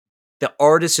the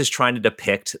artist is trying to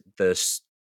depict the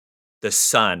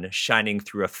sun shining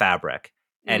through a fabric.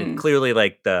 And clearly,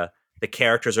 like, the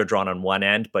characters are drawn on one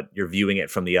end, but you're viewing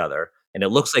it from the other. And it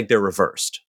looks like they're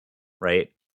reversed, right?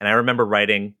 And I remember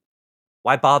writing,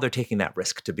 why bother taking that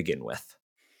risk to begin with?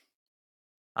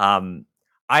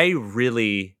 I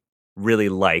really, really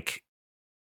like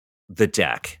the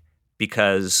deck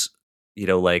because,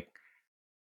 like,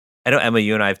 I know, Emma,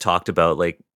 you and I have talked about,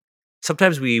 like,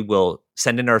 sometimes we will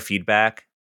send in our feedback,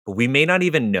 but we may not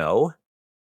even know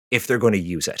if they're going to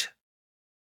use it.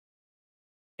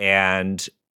 And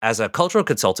as a cultural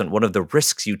consultant, one of the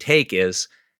risks you take is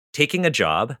taking a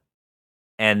job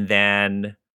and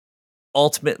then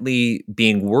ultimately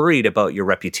being worried about your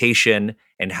reputation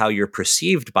and how you're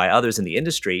perceived by others in the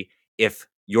industry if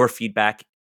your feedback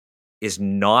is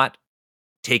not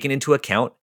taken into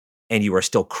account and you are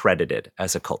still credited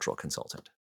as a cultural consultant.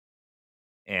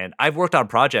 And I've worked on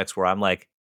projects where I'm like,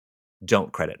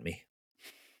 don't credit me.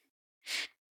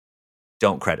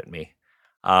 Don't credit me.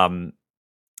 And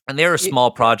there are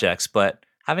small projects, but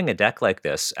having a deck like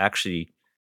this actually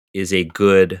is a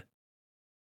good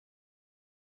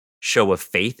show of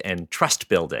faith and trust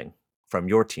building from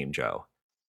your team, Joe.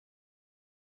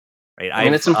 Right? I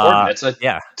mean, it's important.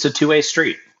 It's a two-way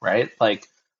street, right? Like,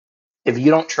 if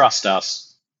you don't trust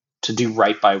us to do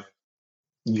right by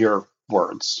your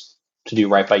words, to do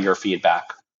right by your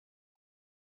feedback,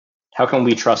 how can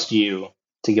we trust you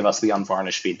to give us the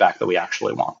unvarnished feedback that we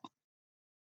actually want?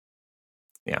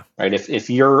 Yeah. Right. If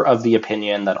you're of the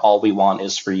opinion that all we want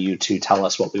is for you to tell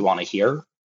us what we want to hear,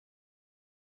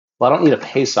 well, I don't need to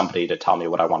pay somebody to tell me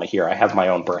what I want to hear. I have my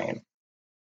own brain.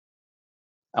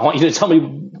 I want you to tell me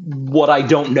what I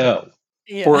don't know.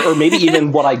 Yeah. Or maybe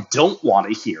even what I don't want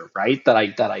to hear, right? That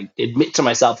I admit to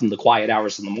myself in the quiet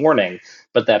hours in the morning,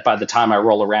 but that by the time I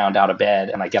roll around out of bed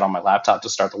and I get on my laptop to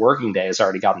start the working day, it's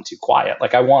already gotten too quiet.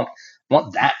 Like, I want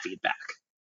that feedback.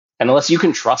 And unless you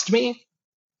can trust me,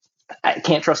 I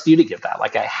can't trust you to give that.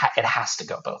 Like, it has to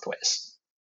go both ways.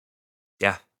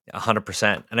 Yeah,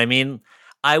 100%. And I mean,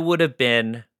 I would have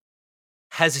been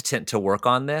hesitant to work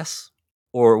on this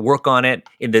or work on it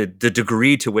in the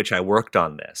degree to which I worked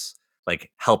on this,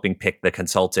 like helping pick the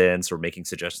consultants or making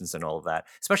suggestions and all of that,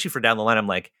 especially for down the line. I'm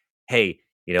like, hey,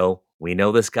 we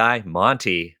know this guy,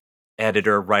 Monty,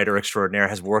 editor, writer extraordinaire,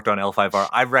 has worked on L5R.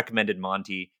 I've recommended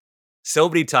Monty so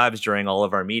many times during all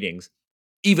of our meetings,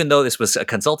 even though this was a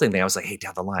consulting thing, I was like, hey,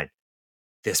 down the line,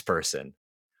 this person.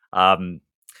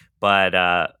 But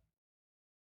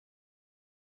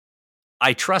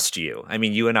I trust you. I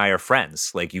mean, you and I are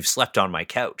friends. Like, you've slept on my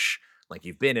couch, like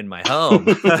you've been in my home.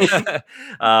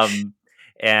 um,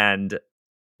 and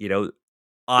you know,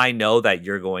 I know that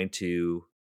you're going to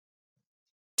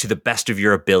the best of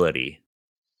your ability,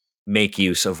 make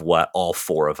use of what all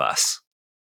four of us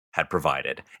had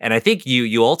provided. And I think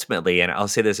you ultimately, and I'll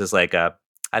say this as like I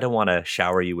don't want to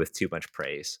shower you with too much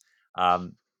praise,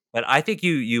 um, but I think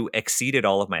you exceeded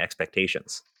all of my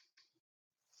expectations,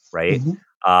 right?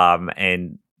 Mhm.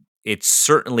 And it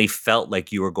certainly felt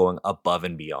like you were going above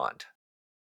and beyond.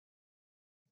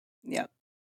 Yeah.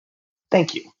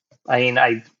 Thank you. I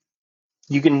mean,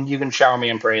 you can shower me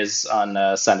in praise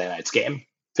on Sunday night's game.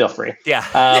 Feel free. Yeah.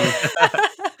 Um,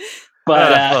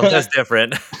 but Well, that's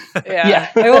different. Yeah.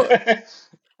 yeah.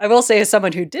 I will say, as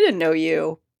someone who didn't know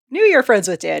you, knew you're friends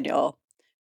with Daniel.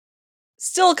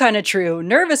 Still kind of true.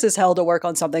 Nervous as hell to work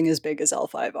on something as big as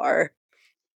L5R.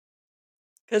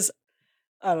 Because,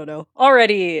 I don't know.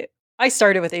 Already, I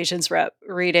started with Asians Rep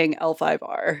reading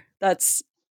L5R. That's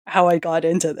how I got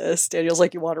into this. Daniel's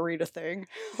like, you want to read a thing?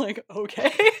 Like,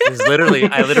 okay.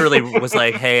 I literally was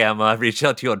like, "Hey, I'm reaching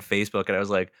out to you on Facebook," and I was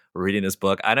like, "We're reading this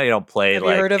book. I know you don't play Have you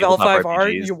like heard of tabletop L5R?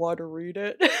 RPGs. You want to read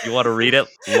it? You want to read it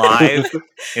live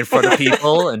in front of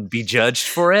people and be judged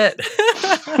for it?"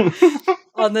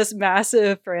 On this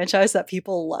massive franchise that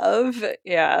people love.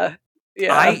 Yeah.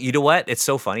 Yeah. You know what? It's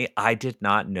so funny. I did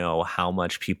not know how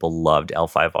much people loved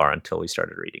L5R until we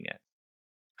started reading it.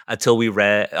 Until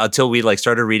we like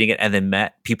started reading it and then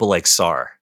met people like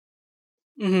Sar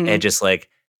and Hmm. just like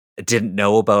didn't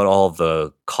know about all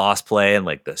the cosplay and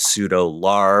like the pseudo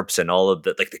LARPs and all of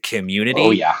the like the Oh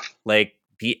community. yeah. Like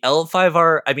the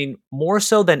L5R, I mean, more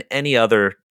so than any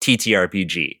other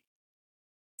TTRPG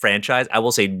franchise, I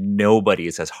will say nobody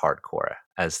is as hardcore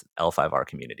as L5R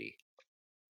community.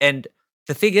 And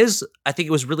the thing is, I think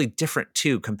it was really different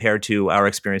too compared to our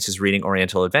experiences reading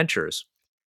Oriental Adventures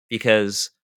because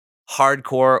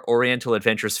hardcore Oriental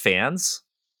Adventures fans,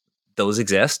 those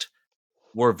exist,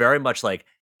 were very much like,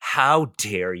 how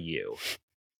dare you?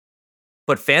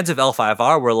 But fans of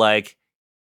L5R were like,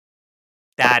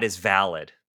 that is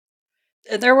valid.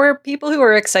 And there were people who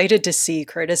were excited to see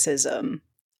criticism.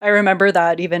 I remember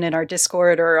that even in our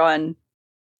Discord or on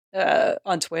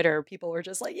Twitter, people were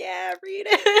just like, "Yeah, read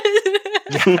Yeah.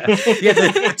 it. Yeah,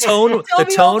 the tone Tell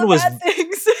me all the bad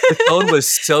things." the tone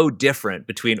was so different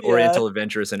between Yeah. Oriental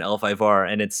Adventures and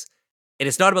L5R, and it's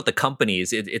not about the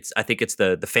companies. It's I think it's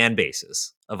the fan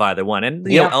bases of either one. And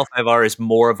you know, Yeah. L5R is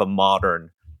more of a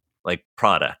modern like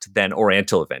product than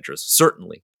Oriental Adventures.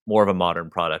 Certainly more of a modern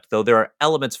product, though there are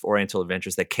elements of Oriental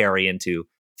Adventures that carry into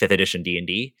 5th edition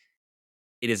D&D.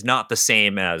 It is not the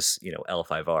same as, you know,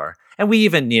 L5R. And we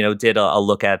even, you know, did a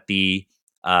look at the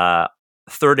uh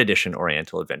 3rd edition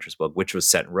Oriental Adventures book, which was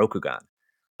set in Rokugan,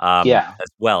 Yeah. as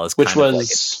well as Which kind of like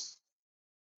was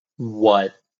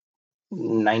what,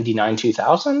 99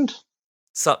 2000?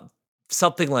 so,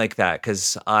 something like that.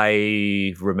 Because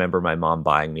I remember my mom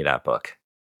buying me that book,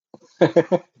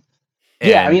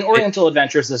 Yeah, I and mean, Oriental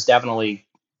Adventures is definitely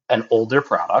an older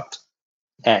product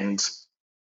and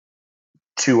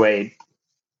to a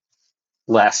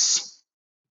less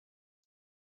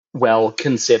well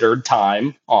considered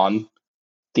time on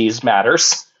these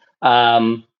matters.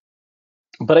 Um,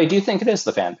 but I do think it is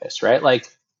the fan base, right? Like,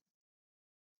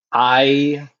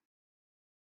 I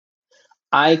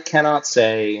I cannot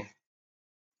say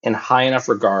in high enough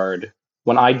regard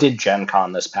when I did Gen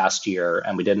Con this past year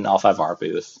and we did an L5R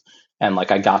booth and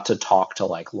like I got to talk to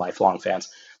like lifelong fans.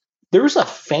 There's a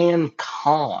fan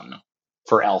con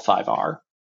for L5R.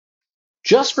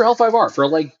 Just for L5R for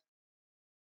like,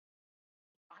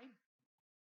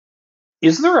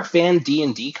 is there a fan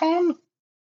D&D con?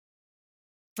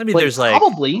 I mean, Like there's like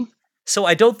probably. so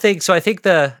I don't think so. I think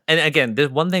and again, the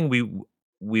one thing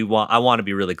we want I want to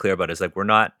be really clear about is like we're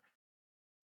not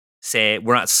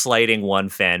slighting one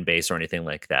fan base or anything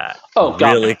like that. Oh god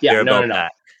no. Really Yeah, clear no no about no.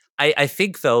 that. I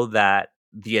think though that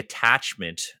the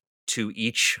attachment to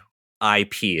each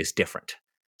IP is different.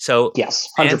 So Yes,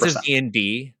 fans of 100%.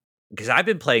 D&D, because I've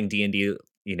been playing D&D,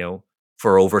 you know,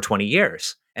 for over 20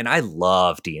 years and I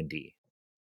love D&D.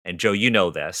 And Joe, you know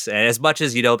this. And as much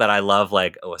as you know that I love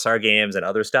like OSR games and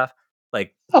other stuff,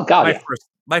 like Oh god yeah.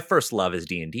 my first love is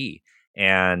D&D.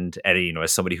 And you know,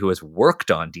 as somebody who has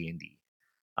worked on D&D,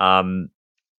 um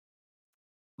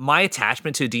my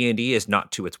attachment to D&D is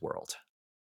not to its world.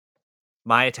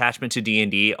 My attachment to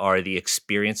D&D are the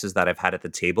experiences that I've had at the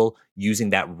table using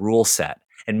that rule set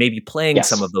and maybe playing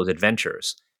some Yes. of those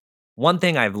adventures. one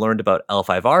thing I've learned about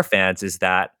L5R fans is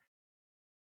that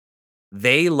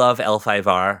they love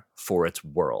L5R for its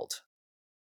world.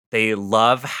 They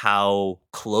love how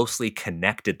closely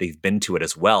connected they've been to it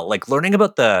as well. Like learning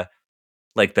about the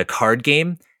card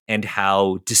game and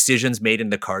how decisions made in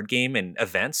the card game and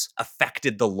events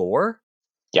affected the lore.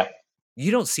 Yeah.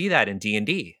 You don't see that in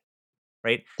D&D,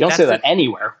 right? You don't see that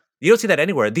anywhere. You don't see that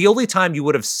anywhere. The only time you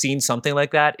would have seen something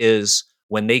like that is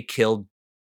when they killed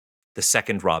the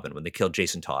second Robin, when they killed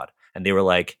Jason Todd. And they were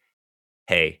like,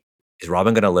 hey, is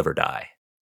Robin going to live or die?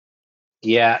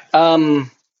 Yeah.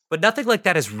 But nothing like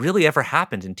that has really ever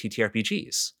happened in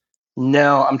TTRPGs.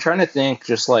 No, I'm trying to think,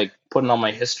 just like putting on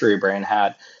my history brain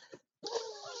hat.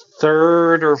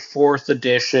 3rd or 4th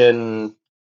edition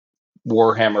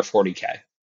Warhammer 40K.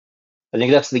 I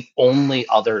think that's the only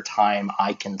other time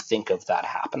I can think of that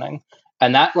happening.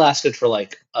 And that lasted for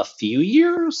like a few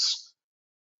years.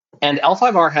 And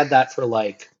L5R had that for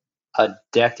like a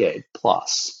decade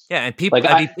plus. Yeah, and people,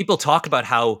 like, people talk about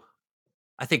how,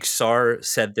 I think Sar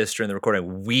said this during the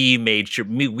recording, we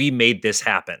made this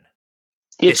happen.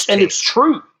 It's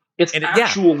true. It's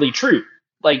actually true.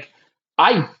 Like,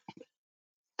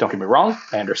 don't get me wrong,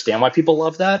 I understand why people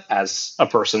love that. As a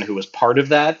person who was part of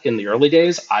that in the early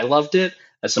days, I loved it.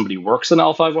 As somebody who works in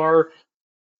L5R,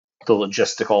 the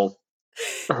logistical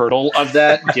hurdle of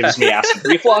that gives me acid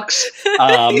reflux.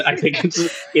 I think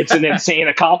it's an insane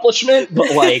accomplishment, but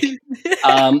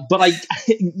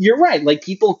you're right. Like,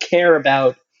 people care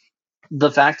about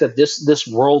the fact that this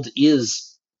world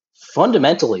is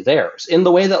fundamentally theirs in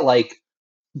the way that, like,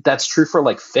 that's true for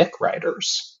like fic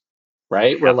writers,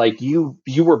 right? Where like you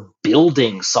were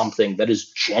building something that is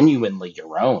genuinely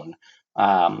your own.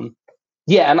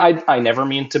 Yeah, and I never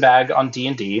mean to bag on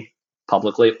D&D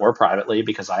publicly or privately,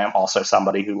 because I am also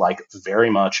somebody who, like, very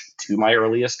much to my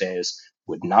earliest days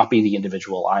would not be the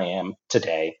individual I am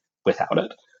today without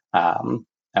it. And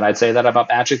I'd say that about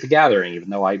Magic the Gathering, even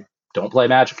though I don't play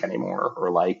Magic anymore,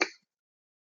 or like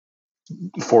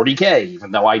 40K,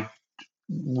 even though I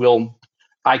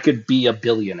could be a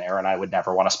billionaire and I would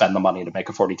never want to spend the money to make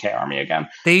a 40K army again.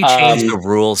 They change the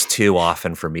rules too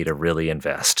often for me to really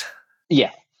invest.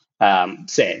 Yeah,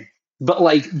 same. But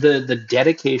like the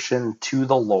dedication to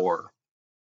the lore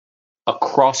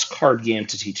across card game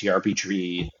to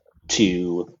TTRPG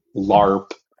to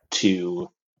LARP to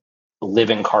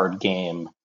living card game,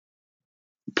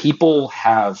 people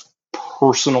have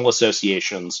personal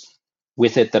associations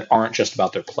with it that aren't just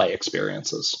about their play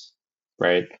experiences,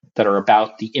 right? That are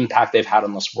about the impact they've had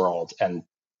on this world, and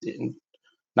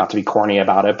not to be corny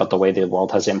about it, but the way the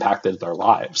world has impacted their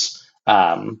lives.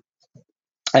 And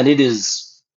it is,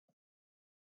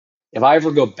 if I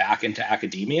ever go back into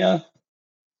academia,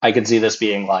 I could see this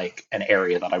being like an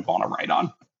area that I want to write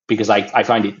on, because I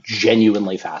find it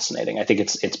genuinely fascinating. I think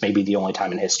it's maybe the only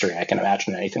time in history I can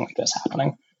imagine anything like this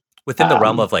happening. Within the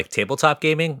realm of like tabletop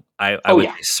gaming, I would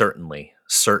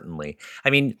certainly. I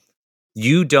mean,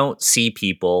 you don't see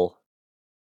people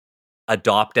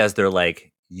adopt as their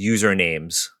like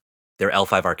usernames their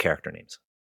L5R character names.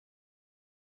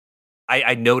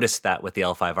 I noticed that with the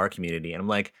L5R community, and I'm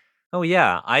like, oh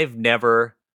yeah,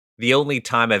 the only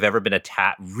time I've ever been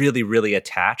really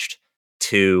attached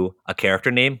to a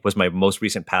character name was my most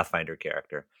recent Pathfinder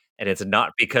character. And it's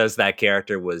not because that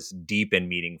character was deep and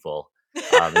meaningful.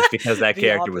 It's because that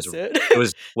character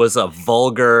was a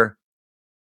vulgar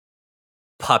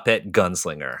puppet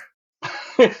gunslinger.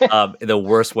 In the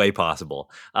worst way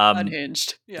possible.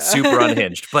 Unhinged. Yeah. Super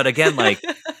unhinged. But again, like,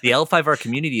 the L5R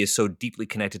community is so deeply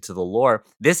connected to the lore.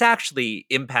 This actually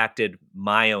impacted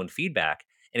my own feedback.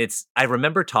 And I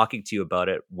remember talking to you about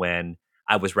it when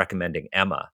I was recommending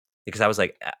Emma, because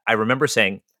I remember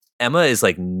saying, Emma is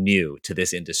like new to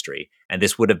this industry, and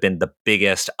this would have been the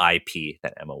biggest IP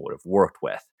that Emma would have worked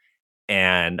with.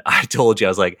 And I told you, I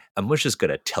was like, Emma's just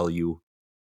going to tell you.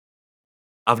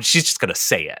 She's just going to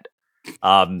say it.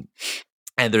 And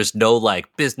there's no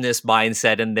like business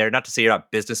mindset in there. Not to say you're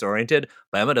not business oriented,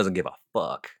 but Emma doesn't give a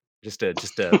fuck. Just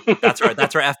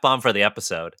that's our F-bomb for the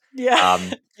episode. Yeah.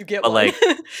 You get but one. Like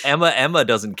Emma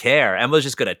doesn't care. Emma's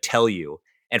just gonna tell you.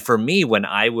 And for me, when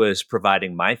I was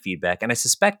providing my feedback, and I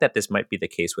suspect that this might be the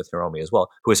case with Hiromi as well,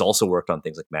 who has also worked on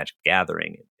things like Magic the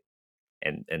Gathering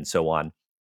and so on.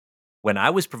 When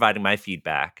I was providing my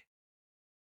feedback,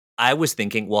 I was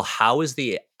thinking, well, how is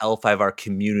the L5R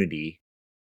community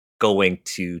going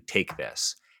to take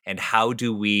this, and how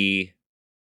do we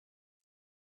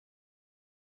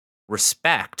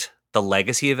respect the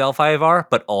legacy of L5R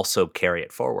but also carry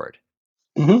it forward?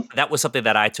 Mm-hmm. That was something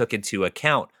that I took into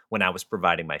account when I was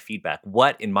providing my feedback.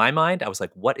 What, in my mind, I was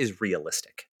like, what is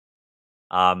realistic?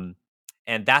 And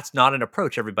And that's not an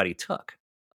approach everybody took.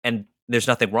 And there's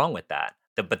nothing wrong with that.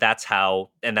 But that's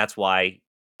how, and that's why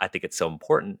I think it's so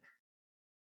important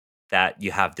that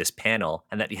you have this panel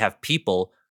and that you have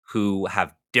people who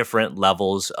have different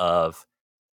levels of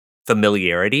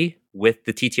familiarity with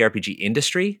the TTRPG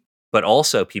industry, but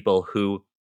also people who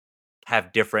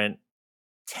have different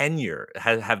tenure,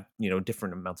 have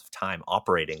different amounts of time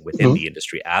operating within the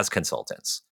industry as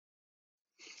consultants.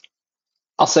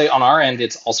 I'll say on our end,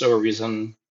 it's also a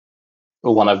reason,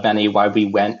 one of many, why we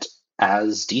went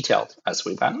as detailed as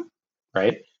we went,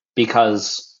 right?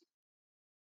 Because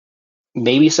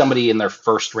maybe somebody in their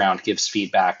first round gives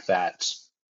feedback that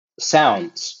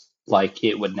sounds like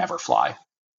it would never fly.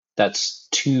 That's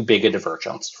too big a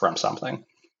divergence from something.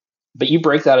 But you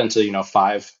break that into,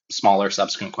 5 smaller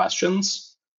subsequent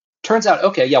questions. Turns out,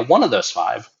 okay, yeah, one of those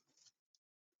 5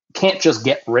 can't just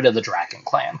get rid of the Dragon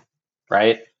Clan,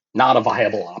 right? Not a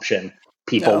viable option.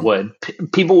 People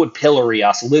would pillory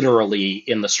us literally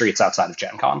in the streets outside of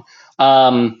Gen Con.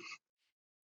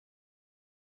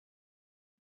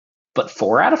 But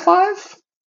 4 out of 5?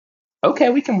 Okay,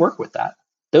 we can work with that.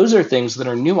 Those are things that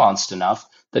are nuanced enough,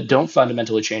 that don't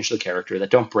fundamentally change the character,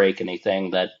 that don't break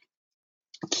anything, that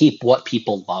keep what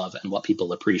people love and what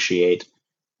people appreciate,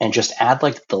 and just add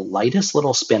like the lightest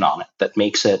little spin on it that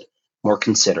makes it more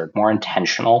considered, more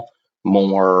intentional,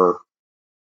 more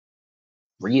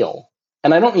real.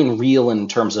 And I don't mean real in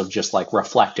terms of just like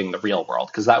reflecting the real world,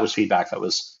 because that was feedback that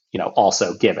was,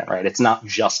 also given, right? It's not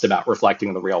just about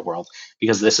reflecting the real world,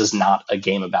 because this is not a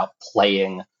game about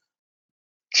playing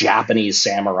Japanese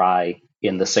samurai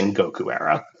in the Sengoku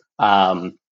era.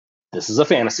 This is a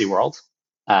fantasy world.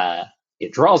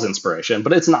 It draws inspiration,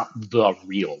 but it's not the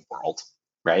real world,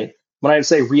 right? When I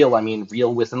say real, I mean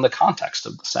real within the context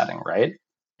of the setting, right?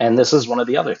 And this is one of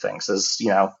the other things is,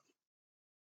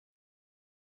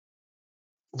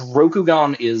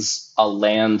 Rokugan is a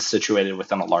land situated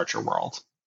within a larger world.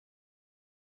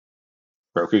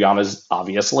 Rokugan is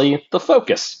obviously the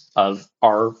focus of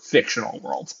our fictional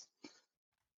world.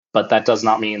 But that does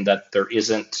not mean that there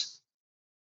isn't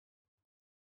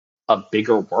a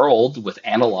bigger world with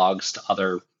analogs to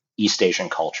other East Asian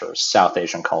cultures, South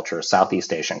Asian cultures,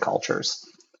 Southeast Asian cultures.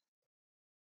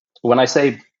 When I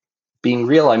say being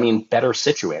real, I mean better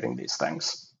situating these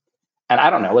things. And I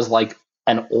don't know, as like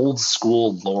an old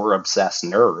school lore obsessed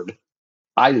nerd,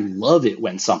 I love it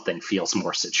when something feels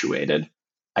more situated.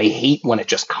 I hate when it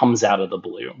just comes out of the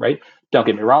blue, right? Don't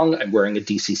get me wrong, I'm wearing a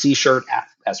DCC shirt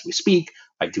as we speak.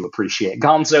 I do appreciate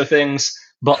Gonzo things,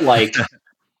 but like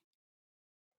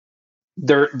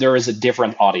there is a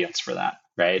different audience for that,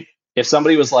 right? If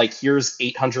somebody was like, here's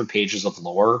 800 pages of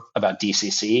lore about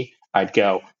DCC, I'd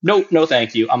go, nope, no,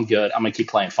 thank you. I'm good. I'm going to keep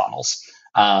playing funnels.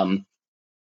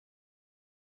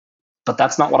 But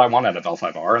that's not what I want out of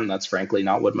L5R, and that's frankly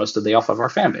not what most of the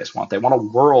L5R fan base want. They want a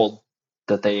world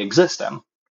that they exist in.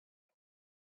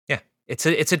 Yeah, it's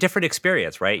a different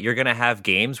experience, right? You're going to have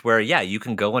games where, yeah, you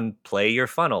can go and play your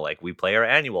funnel, like we play our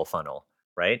annual funnel,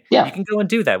 right? Yeah. You can go and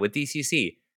do that with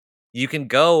DCC. You can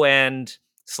go and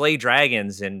slay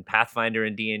dragons in Pathfinder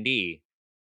and D&D,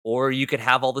 or you could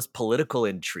have all this political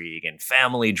intrigue and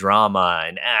family drama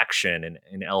and action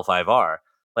in L5R.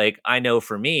 Like, I know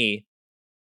for me,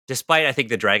 despite I think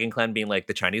the Dragon Clan being like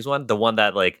the Chinese one, the one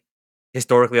that like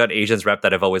historically on Asians rep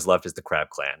that I've always loved is the Crab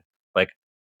Clan. Like,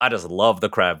 I just love the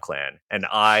Crab Clan, and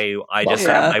I just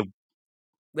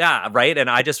yeah, right. And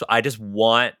I just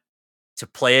want to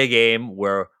play a game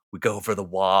where we go over the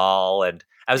wall. And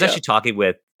I was actually talking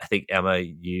with, I think, Emma,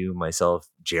 you, myself,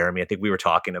 Jeremy. I think we were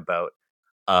talking about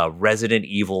Resident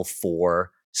Evil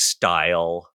 4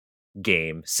 style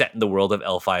game set in the world of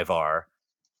L5R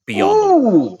beyond the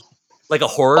world. Like a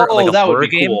horror, that would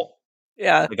be game. Cool.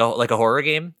 Yeah. Like a horror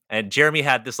game. And Jeremy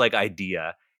had this like idea.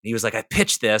 And he was like, I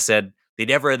pitched this and they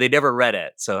never read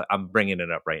it. So I'm bringing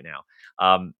it up right now.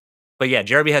 But yeah,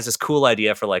 Jeremy has this cool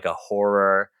idea for like a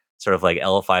horror sort of like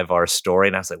L5R story.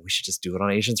 And I was like, we should just do it on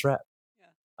Asians Rep.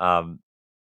 Yeah.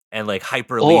 And like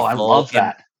hyper lethal. I love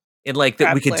that. And like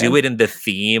that we could do it in the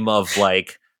theme of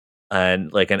like an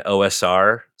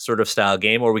OSR sort of style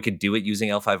game, or we could do it using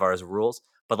L5R's rules,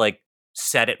 but like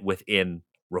set it within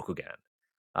Rokugan.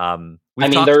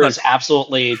 There is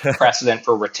absolutely precedent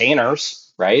for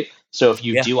retainers, right? So if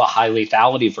you do a high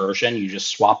lethality version, you just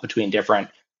swap between different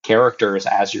characters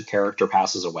as your character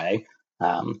passes away.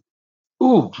 Oh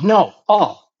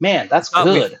man, that's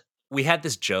good. We had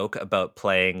this joke about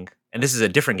playing, and this is a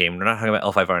different game. We're not talking about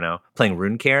L5R now. Playing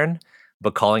Rune Cairn,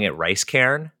 but calling it Rice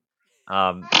Cairn,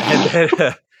 and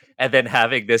then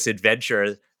having this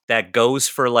adventure that goes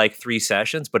for like 3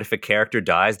 sessions. But if a character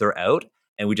dies, they're out,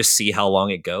 and we just see how long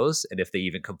it goes and if they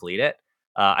even complete it.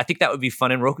 I think that would be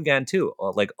fun in Rokugan too,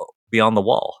 like Beyond the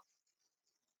Wall.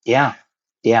 Yeah.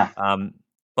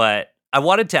 But I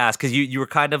wanted to ask, because you were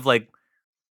kind of like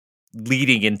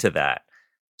leading into that.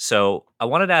 So I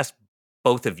wanted to ask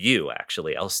both of you,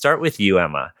 actually. I'll start with you,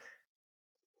 Emma.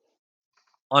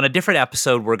 On a different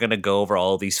episode, we're going to go over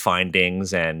all these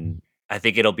findings, and I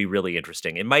think it'll be really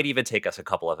interesting. It might even take us a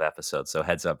couple of episodes, so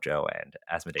heads up, Joe and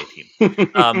Asmodee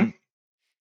team.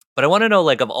 But I want to know,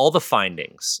 like, of all the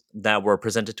findings that were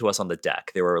presented to us on the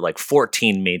deck, there were like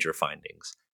 14 major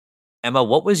findings. Emma,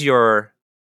 what was your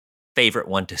favorite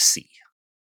one to see?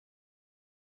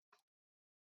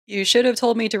 You should have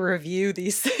told me to review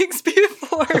these things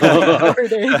before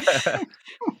recording.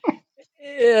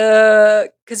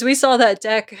 Because we saw that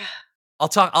deck.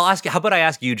 I'll ask you. How about I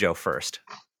ask you, Joe, first?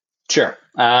 Sure.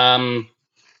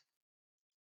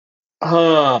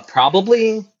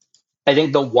 Probably, I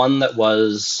think the one that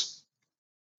was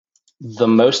the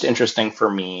most interesting for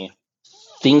me,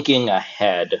 thinking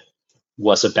ahead,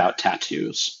 was about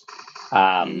tattoos.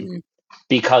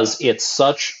 Because it's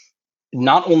such,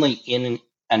 not only in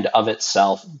and of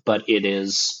itself, but it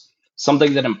is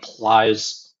something that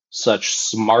implies such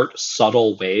smart,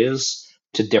 subtle ways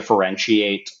to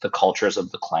differentiate the cultures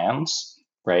of the clans,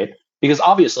 right? Because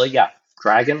obviously, yeah,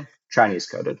 dragon, Chinese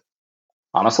coded.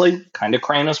 Honestly, kind of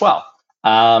crane as well.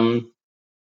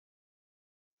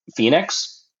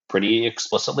 Phoenix, pretty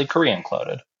explicitly Korean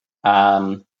coded.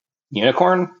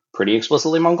 Unicorn, pretty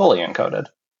explicitly Mongolian coded.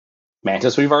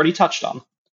 Mantis, we've already touched on.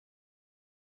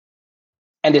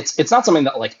 And it's not something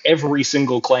that like every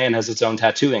single clan has its own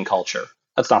tattooing culture.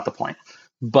 That's not the point.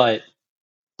 But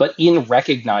in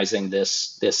recognizing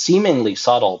this seemingly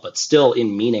subtle but still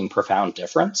in meaning profound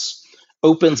difference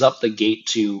opens up the gate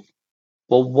to,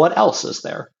 well, what else is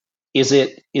there? Is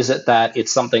it that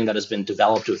it's something that has been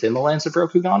developed within the lands of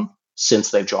Rokugan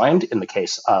since they've joined? In the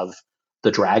case of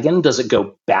the dragon, does it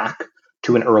go back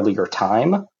to an earlier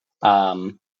time?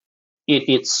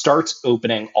 It starts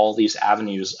opening all these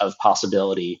avenues of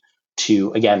possibility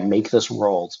to, again, make this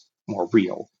world more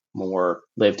real, more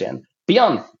lived in,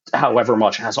 beyond however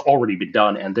much has already been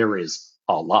done. And there is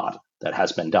a lot that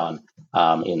has been done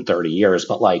in 30 years,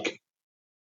 but like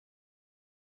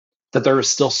that there are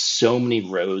still so many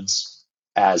roads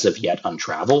as of yet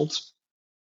untraveled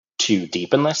to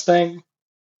deepen this thing.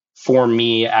 For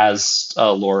me, as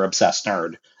a lore obsessed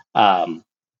nerd, I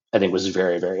think was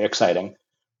very, very exciting.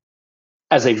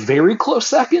 As a very close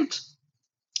second,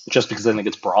 just because I think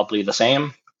it's broadly the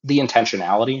same, the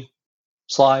intentionality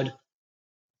slide.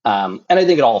 And I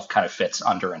think it all kind of fits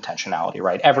under intentionality,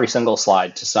 right? Every single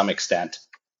slide to some extent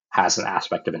has an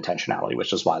aspect of intentionality,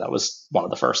 which is why that was one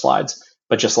of the first slides.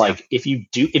 But just like if you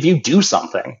do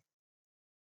something,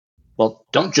 well,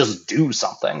 don't just do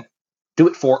something. Do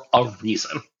it for a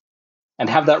reason. And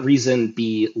have that reason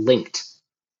be linked,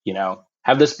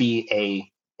 have this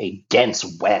be a dense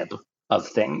web of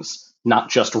things, not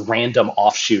just random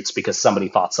offshoots because somebody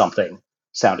thought something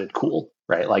sounded cool,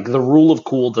 right? Like the rule of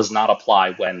cool does not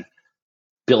apply when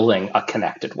building a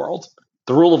connected world.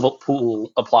 The rule of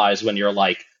cool applies when you're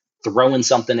like throwing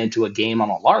something into a game on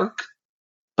a lark.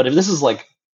 But if this is like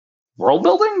world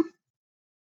building,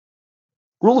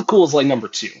 rule of cool is like number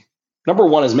 2. Number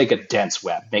 1 is make a dense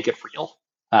web, make it real.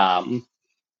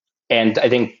 And I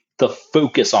think the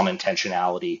focus on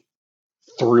intentionality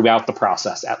throughout the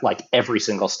process at like every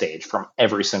single stage from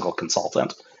every single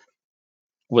consultant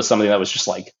was something that was just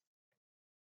like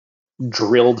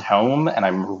drilled home, and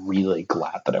I'm really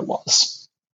glad that it was.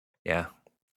 Yeah.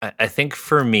 I think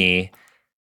for me,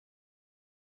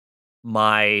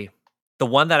 the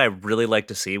one that I really like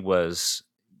to see was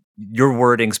your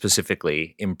wording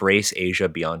specifically, embrace Asia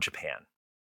beyond Japan.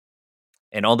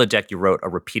 And on the deck, you wrote a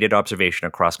repeated observation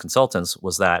across consultants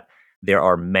was that there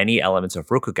are many elements of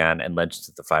Rokugan and Legends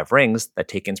of the Five Rings that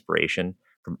take inspiration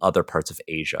from other parts of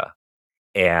Asia.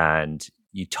 And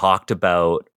you talked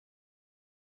about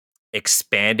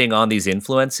expanding on these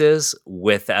influences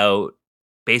without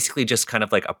basically just kind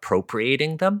of like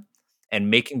appropriating them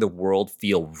and making the world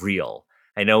feel real.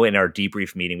 I know in our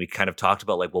debrief meeting, we kind of talked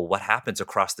about like, well, what happens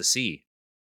across the sea,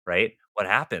 right? What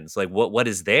happens? Like, what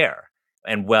is there?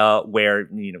 And well, where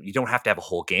you don't have to have a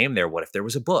whole game there. What if there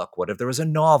was a book? What if there was a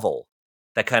novel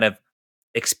that kind of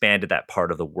expanded that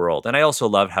part of the world? And I also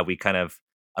love how we kind of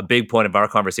a big point of our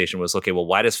conversation was, okay, well,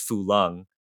 why does Fu Lung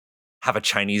have a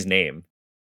Chinese name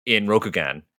in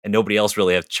Rokugan and nobody else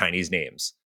really has Chinese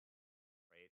names?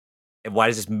 Right? And why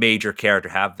does this major character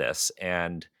have this?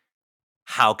 And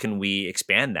how can we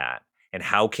expand that? And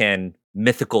how can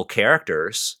mythical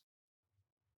characters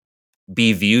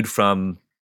be viewed from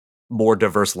more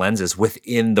diverse lenses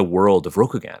within the world of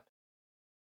Rokugan?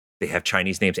 they have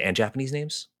Chinese names and Japanese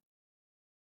names.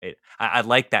 I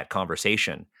like that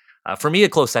conversation. For me, a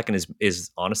close second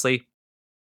is honestly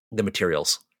the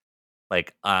materials.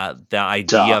 Like the idea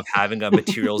Duh. of having a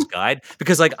materials guide,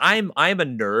 because like I'm a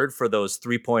nerd for those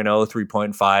 3.0,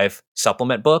 3.5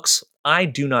 supplement books. I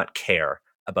do not care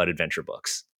about adventure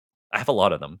books. I have a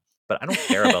lot of them, but I don't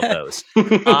care about those.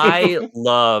 I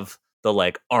love the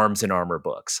like arms and armor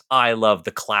books. I love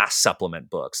the class supplement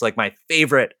books. Like my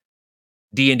favorite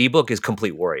D&D book is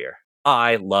Complete Warrior.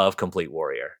 I love Complete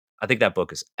Warrior. I think that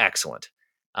book is excellent.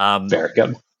 Very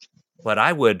good. But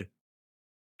I would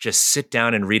just sit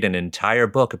down and read an entire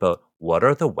book about what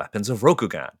are the weapons of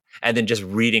Rokugan, and then just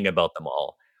reading about them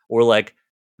all. Or like,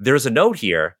 there's a note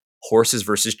here: horses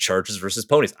versus chargers versus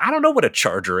ponies. I don't know what a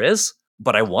charger is,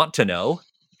 but I want to know.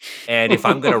 And if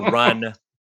I'm going to run a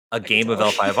I can game of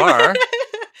tell. L5R,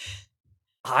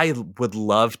 I would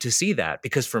love to see that,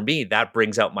 because for me, that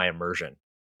brings out my immersion,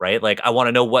 right? Like, I want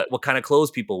to know what kind of clothes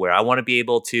people wear. I want to be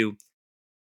able to.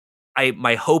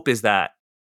 My hope is that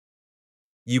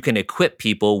you can equip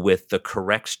people with the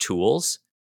correct tools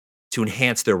to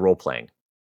enhance their role playing,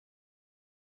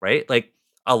 right? Like,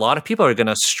 a lot of people are going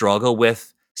to struggle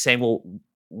with saying, well,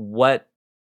 what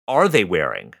are they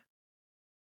wearing?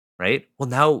 Right? Well,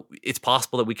 now it's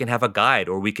possible that we can have a guide,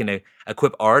 or we can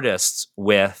equip artists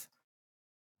with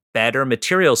better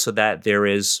materials so that there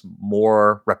is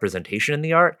more representation in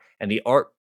the art, and the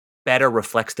art better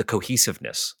reflects the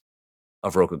cohesiveness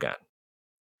of Rokugan.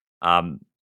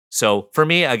 So for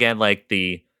me, again, like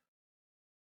the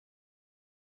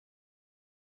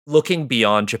looking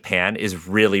beyond Japan is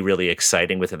really, really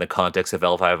exciting within the context of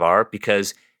L5R,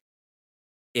 because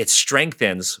it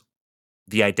strengthens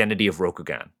the identity of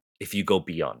Rokugan if you go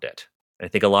beyond it. I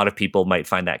think a lot of people might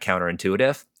find that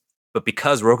counterintuitive, but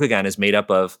because Rokugan is made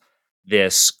up of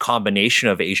this combination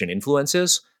of Asian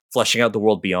influences, fleshing out the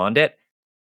world beyond it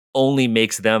only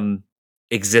makes them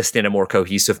exist in a more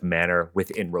cohesive manner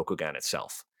within Rokugan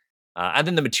itself. And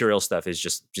then the material stuff is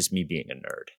just me being a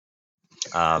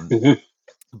nerd.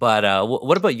 But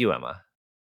what about you, Emma?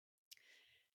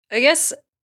 I guess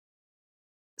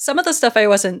some of the stuff I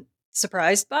wasn't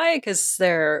surprised by because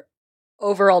they're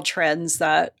overall trends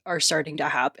that are starting to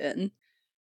happen.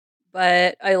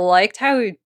 But I liked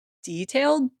how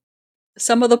detailed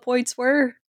some of the points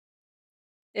were.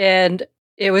 And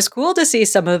it was cool to see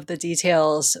some of the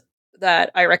details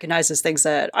that I recognize as things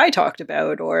that I talked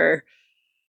about, or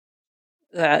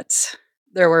that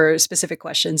there were specific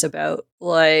questions about,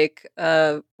 like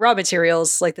raw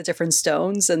materials, like the different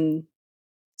stones and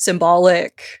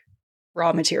symbolic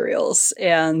raw materials,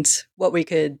 and what we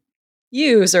could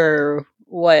use or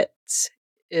what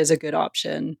is a good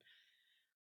option.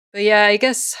 But yeah, I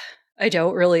guess I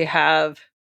don't really have.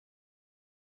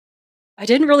 I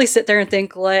didn't really sit there and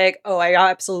think like, oh, I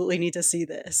absolutely need to see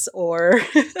this, or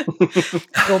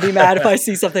they'll be mad if I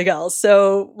see something else.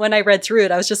 So when I read through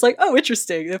it, I was just like, oh,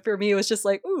 interesting. And for me, it was just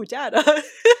like, ooh, data.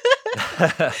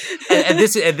 and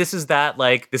this is that,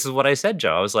 like, this is what I said,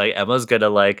 Joe. I was like, Emma's gonna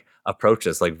like approach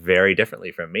this like very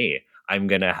differently from me. I'm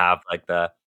gonna have like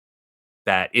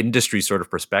that industry sort of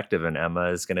perspective, and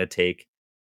Emma is gonna take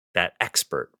that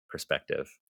expert perspective.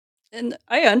 And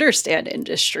I understand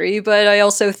industry, but I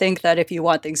also think that if you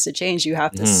want things to change, you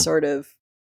have to Mhm. sort of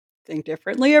think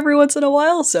differently every once in a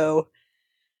while. So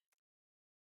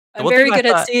The I'm one thing very I good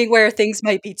at thought, seeing where things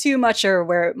might be too much or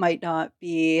where it might not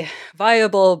be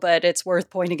viable, but it's worth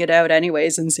pointing it out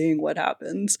anyways and seeing what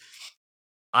happens.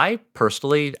 I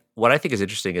personally, what I think is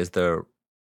interesting is the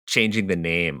changing the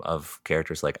name of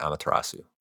characters like Amaterasu,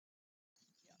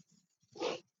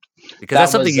 because that's That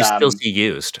something was you still see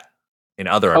used in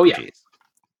other oh yeah, RPGs.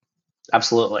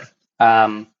 absolutely.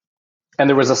 And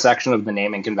there was a section of the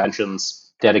naming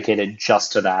conventions dedicated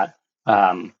just to that.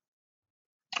 Um,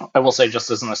 I will say, just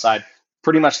as an aside,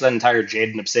 pretty much the entire Jade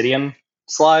and Obsidian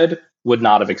slide would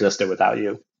not have existed without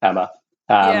you, Emma.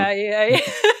 Yeah, Um,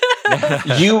 yeah.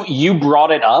 you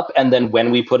brought it up, and then when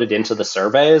we put it into the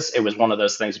surveys, it was one of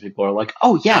those things people are like,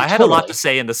 "Oh Yeah, yeah, I had a lot to totally,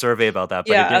 say in the survey about that,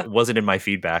 but Yeah. it wasn't in my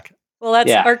feedback. Well, that's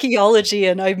yeah." archaeology,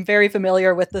 and I'm very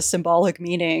familiar with the symbolic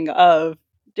meaning of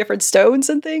different stones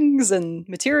and things and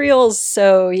materials.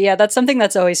 So, yeah, that's something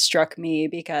that's always struck me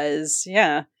because,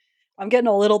 yeah, I'm getting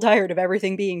a little tired of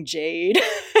everything being jade.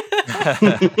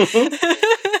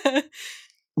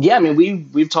 Yeah, I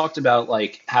mean, we've talked about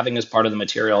like having as part of the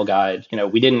material guide. You know,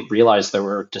 we didn't realize there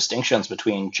were distinctions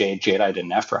between jade, jadeite,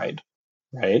 and nephrite,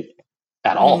 right?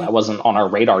 At all. Mhm. That wasn't on our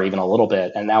radar even a little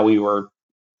bit. And now we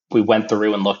went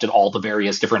through and looked at all the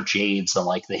various different jades and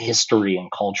like the history and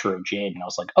culture of jade, and I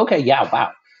was like, okay, yeah,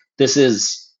 wow, this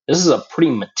is a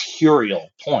pretty material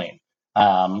point.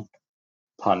 Um,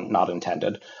 Pun not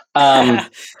intended.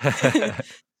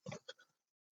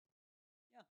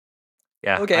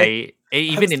 Yeah, Okay.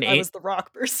 even in I was the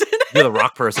rock person. you're the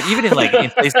rock person. Even in like in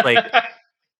places like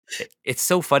it's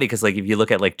so funny because like if you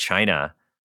look at like China,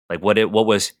 like what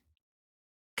was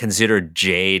considered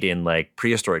jade in like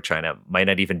prehistoric China might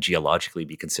not even geologically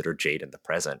be considered jade in the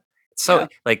present. So Yeah.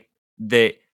 like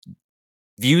the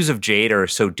views of jade are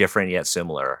so different yet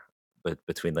similar, but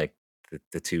between like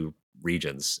the two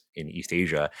regions in East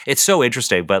Asia. It's so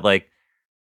interesting, but like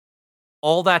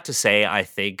all that to say, I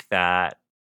think that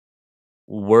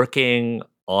working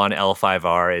on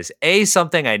L5R is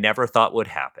something I never thought would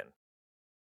happen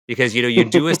because you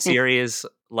do a series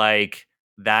like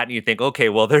that and you think, okay,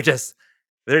 well they're just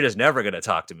never going to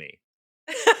talk to me.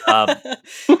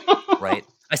 Right?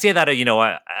 I say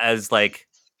that as like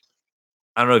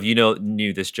I don't know if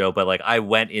knew this, Joe, but like I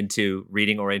went into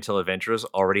reading Oriental Adventures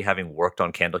already having worked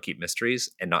on Candlekeep Mysteries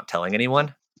and not telling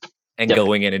anyone, and Yep.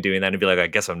 going in and doing that and be like, I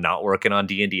guess I'm not working on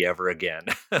D&D ever again.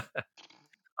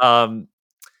 um,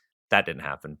 that didn't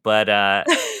happen, but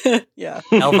Yeah.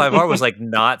 L5R was like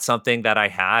not something that I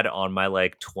had on my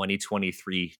like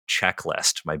 2023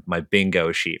 checklist, my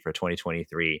bingo sheet for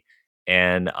 2023,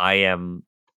 and I am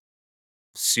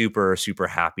super super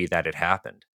happy that it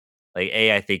happened. Like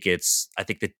I think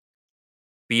that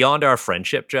beyond our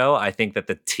friendship, Joe, I think that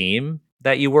the team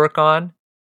that you work on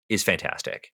is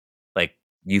fantastic. Like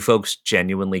you folks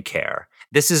genuinely care.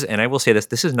 And I will say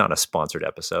this is not a sponsored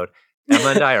episode. Emma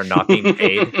and I are not being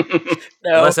paid.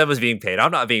 No, Unless Emma's being paid.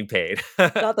 I'm not being paid.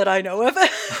 not that I know of.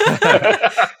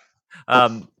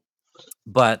 um,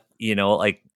 but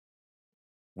like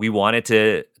we wanted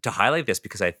to highlight this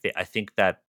because I think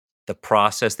that the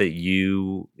process that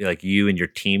you and your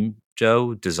team,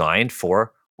 Joe, designed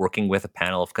for working with a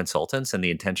panel of consultants and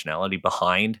the intentionality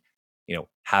behind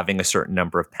having a certain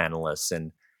number of panelists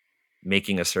and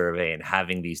making a survey and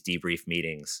having these debrief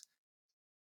meetings,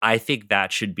 I think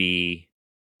that should be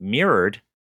mirrored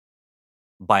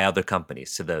by other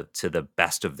companies to the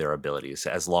best of their abilities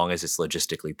as long as it's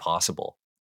logistically possible.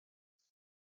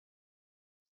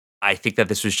 I think that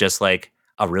this was just like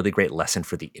a really great lesson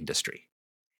for the industry.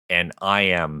 And I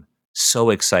am so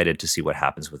excited to see what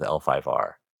happens with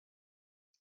L5R.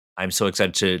 I'm so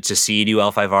excited to see new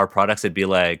L5R products that'd be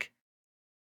like,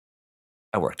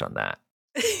 I worked on that.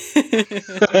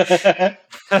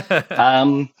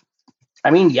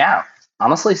 I mean, yeah,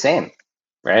 honestly, same,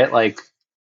 right? Like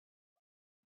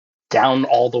down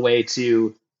all the way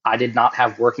to I did not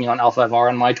have working on L5R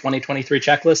on my 2023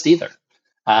 checklist either.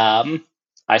 Um,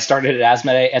 I started at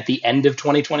Asmodee at the end of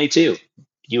 2022.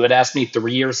 You had asked me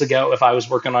 3 years ago if I was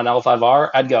working on L5R.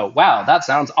 I'd go, wow, that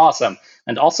sounds awesome.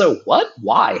 And also, what?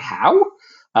 Why? How?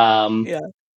 Yeah.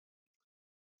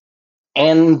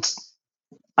 And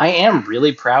I am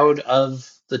really proud of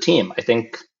the team. I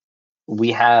think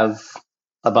we have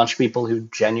a bunch of people who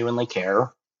genuinely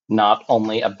care, not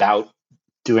only about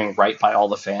doing right by all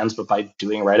the fans, but by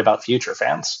doing right about future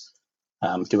fans,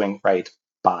 doing right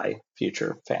by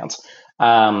future fans.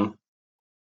 And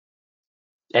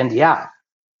yeah,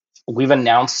 we've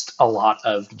announced a lot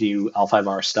of new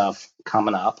L5R stuff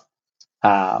coming up.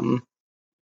 Um,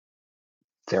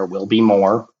 there will be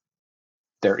more.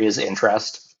 There is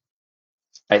interest.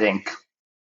 I think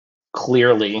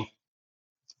clearly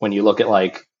when you look at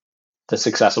like the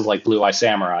success of like Blue Eye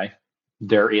Samurai,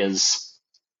 there is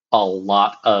a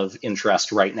lot of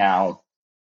interest right now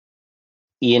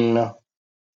in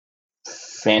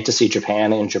fantasy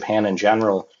Japan and Japan in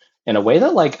general in a way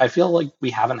that like I feel like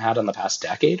we haven't had in the past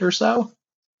decade or so.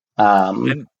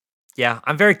 Um,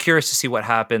 I'm very curious to see what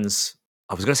happens.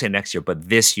 I was going to say next year, but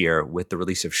this year with the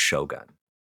release of Shogun.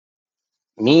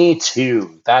 Me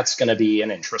too. That's going to be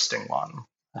an interesting one.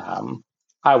 Um,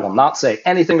 I will not say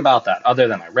anything about that other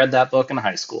than I read that book in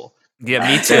high school. Yeah,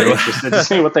 me I'm very too. interested to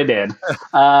see what they did.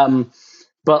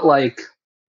 But like,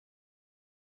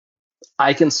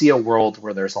 I can see a world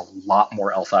where there's a lot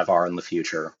more L5R in the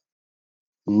future,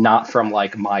 not from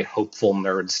like my hopeful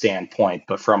nerd standpoint,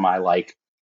 but from my like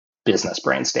business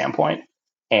brain standpoint.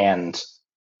 And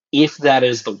if that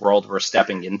is the world we're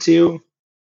stepping into,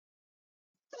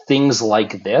 things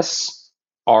like this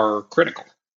are critical.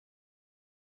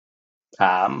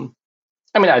 I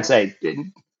mean, I'd say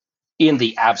in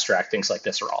the abstract, things like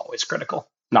this are always critical.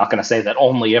 Not going to say that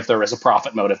only if there is a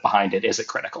profit motive behind it is it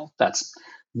critical. That's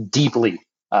deeply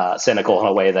cynical in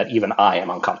a way that even I am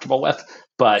uncomfortable with.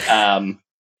 But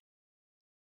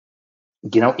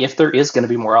if there is going to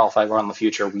be more L5R in the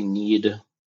future, we need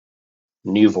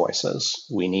new voices.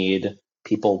 We need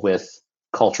people with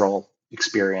cultural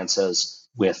experiences,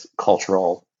 with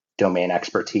cultural domain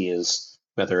expertise,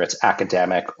 whether it's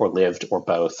academic or lived or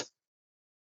both,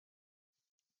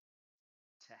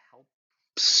 to help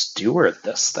steward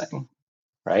this thing,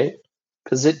 right?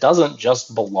 Because it doesn't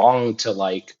just belong to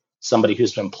like somebody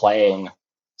who's been playing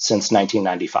since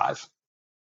 1995.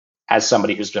 As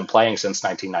somebody who's been playing since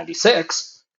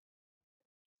 1996,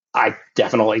 I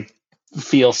definitely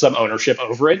feel some ownership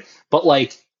over it. But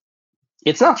like,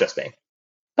 it's not just me.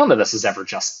 None of this is ever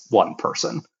just one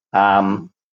person.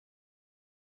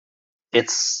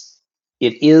 It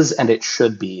is and it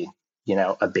should be,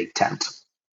 a big tent.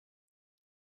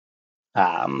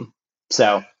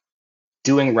 So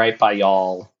doing right by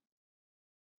y'all,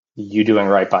 you doing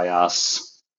right by us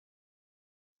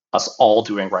all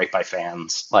doing right by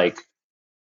fans. Like,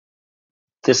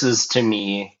 this is to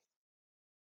me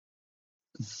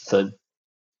the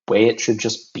way it should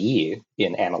just be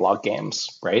in analog games,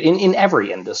 right? In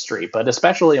every industry, but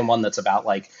especially in one that's about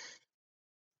like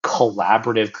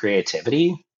collaborative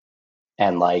creativity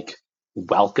and like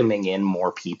welcoming in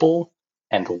more people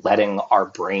and letting our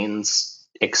brains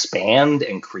expand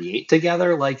and create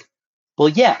together. Like, well,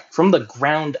 yeah, from the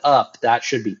ground up, that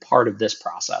should be part of this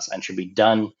process and should be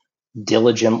done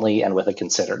diligently and with a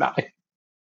considered eye.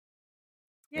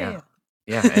 Yeah.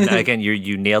 Yeah, and again,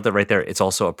 you nailed it right there. It's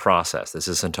also a process. This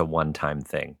isn't a one-time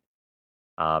thing.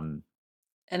 And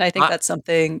I think I that's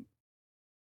something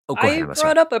Go ahead, I Emma,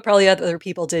 sorry. brought up, but probably other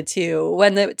people did too,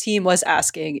 when the team was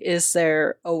asking, is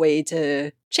there a way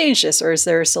to change this or is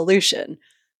there a solution?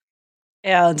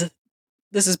 And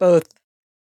this is both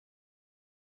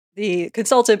the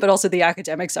consultant, but also the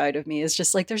academic side of me is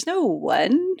just like, there's no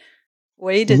one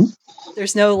way to,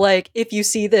 there's no like, if you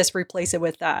see this, replace it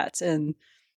with that. And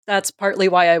that's partly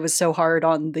why I was so hard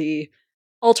on the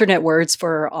alternate words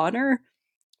for honor,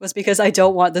 was because I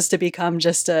don't want this to become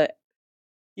just a,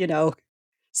 you know,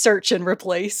 search and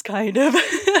replace kind of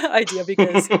idea,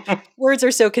 because words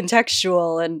are so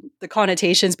contextual and the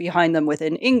connotations behind them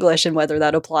within English and whether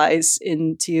that applies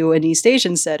into an East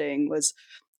Asian setting was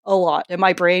a lot. And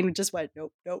my brain just went,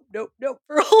 nope, nope, nope, nope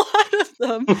for a lot of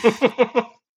them.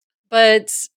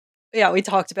 But yeah, we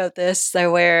talked about this,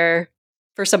 that where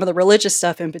for some of the religious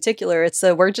stuff in particular, it's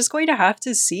that we're just going to have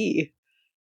to see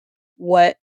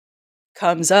what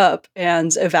comes up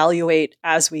and evaluate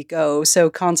as we go. So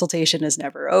consultation is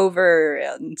never over.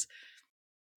 And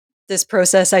this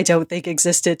process, I don't think,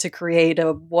 existed to create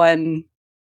a one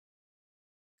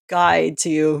guide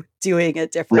to doing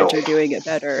it different No. or doing it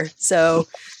better. So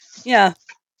yeah,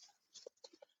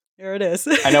 there it is.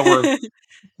 I know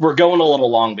we're going a little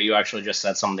long, but you actually just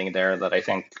said something there that I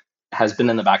think has been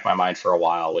in the back of my mind for a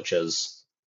while, which is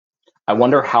I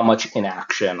wonder how much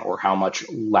inaction or how much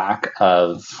lack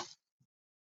of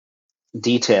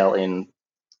detail in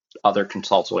other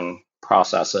consulting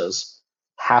processes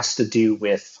has to do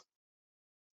with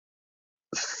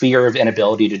fear of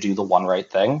inability to do the one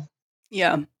right thing.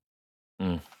 Yeah.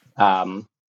 Because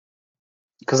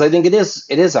I think it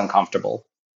is uncomfortable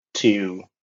to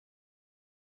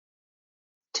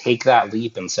take that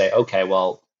leap and say, okay,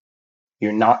 well,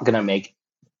 you're not going to make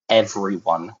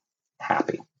everyone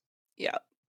happy. Yeah.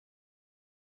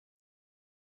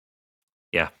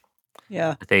 Yeah.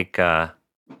 Yeah. I think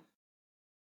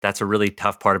that's a really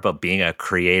tough part about being a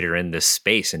creator in this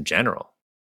space in general.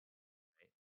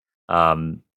 I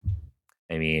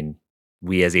mean,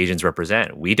 we as Asians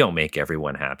represent, we don't make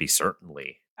everyone happy,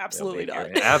 certainly. Absolutely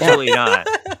not. Absolutely not.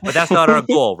 But that's not our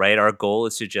goal, right? Our goal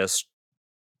is to just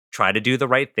try to do the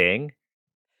right thing,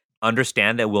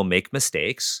 understand that we'll make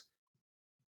mistakes.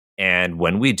 And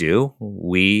when we do,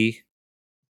 we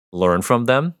learn from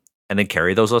them and then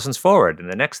carry those lessons forward in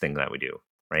the next thing that we do,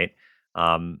 right?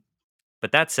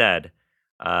 But that said,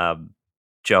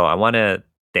 Joe, I want to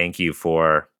thank you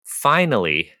for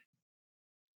finally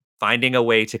finding a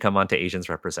way to come on to Asians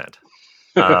Represent.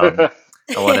 I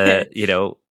want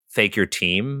to, thank your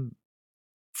team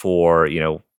for,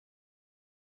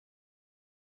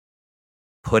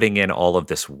 putting in all of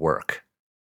this work,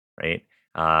 right?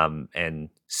 And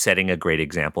setting a great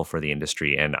example for the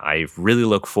industry. And I really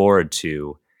look forward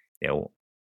to,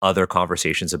 other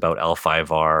conversations about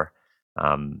L5R,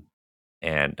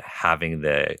 and having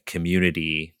the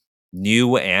community,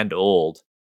 new and old,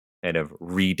 kind of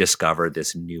rediscover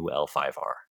this new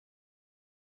L5R.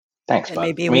 Thanks, And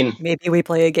bud. maybe we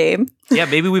play a game. Yeah,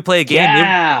 maybe we play a game.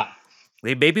 Yeah.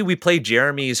 Maybe we play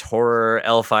Jeremy's horror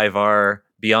L5R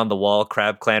Beyond the Wall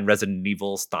Crab Clan Resident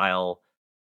Evil style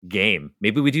game.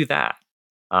 Maybe we do that.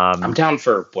 I'm down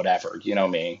for whatever. You know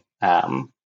me.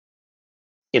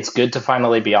 It's good to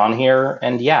finally be on here.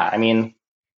 And yeah, I mean,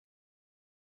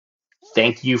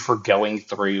 thank you for going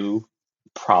through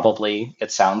probably,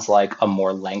 it sounds like, a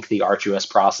more lengthy, arduous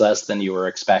process than you were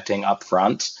expecting up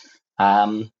front.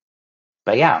 But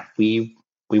yeah, we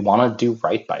want to do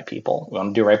right by people. We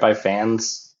want to do right by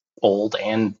fans, old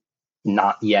and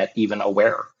not yet even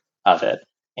aware of it.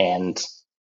 And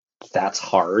that's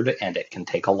hard, and it can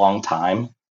take a long time.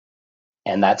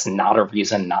 And that's not a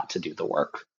reason not to do the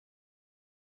work.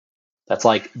 That's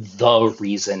like the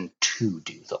reason to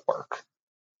do the work.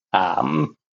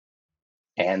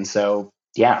 And so,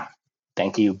 yeah,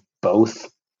 thank you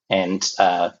both. And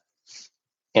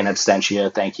in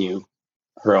absentia, thank you,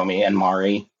 Hiromi and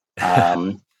Mari.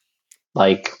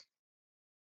 Like,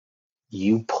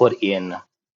 you put in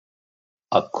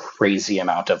a crazy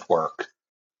amount of work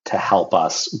to help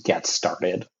us get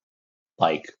started,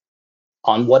 like,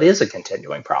 on what is a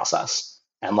continuing process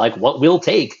and like what will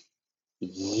take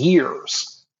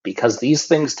years, because these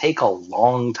things take a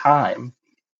long time,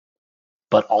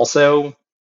 but also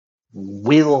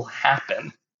will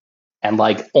happen, and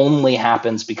like only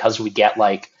happens because we get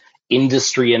like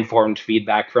industry informed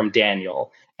feedback from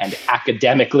Daniel and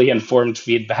academically informed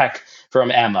feedback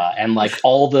from Emma and like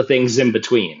all the things in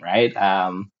between, right?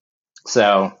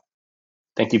 So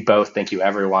thank you both. Thank you,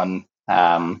 everyone.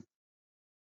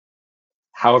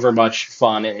 However much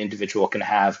fun an individual can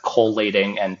have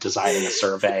collating and designing a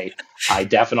survey, I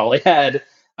definitely had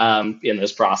in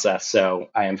this process. So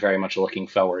I am very much looking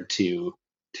forward to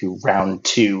round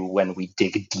 2 when we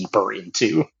dig deeper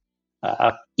into,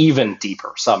 even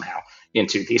deeper somehow,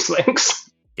 into these things.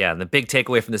 Yeah, and the big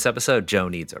takeaway from this episode, Joe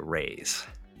needs a raise.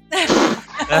 and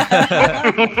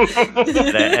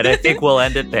I think we'll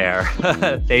end it there.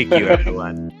 Thank you,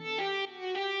 everyone.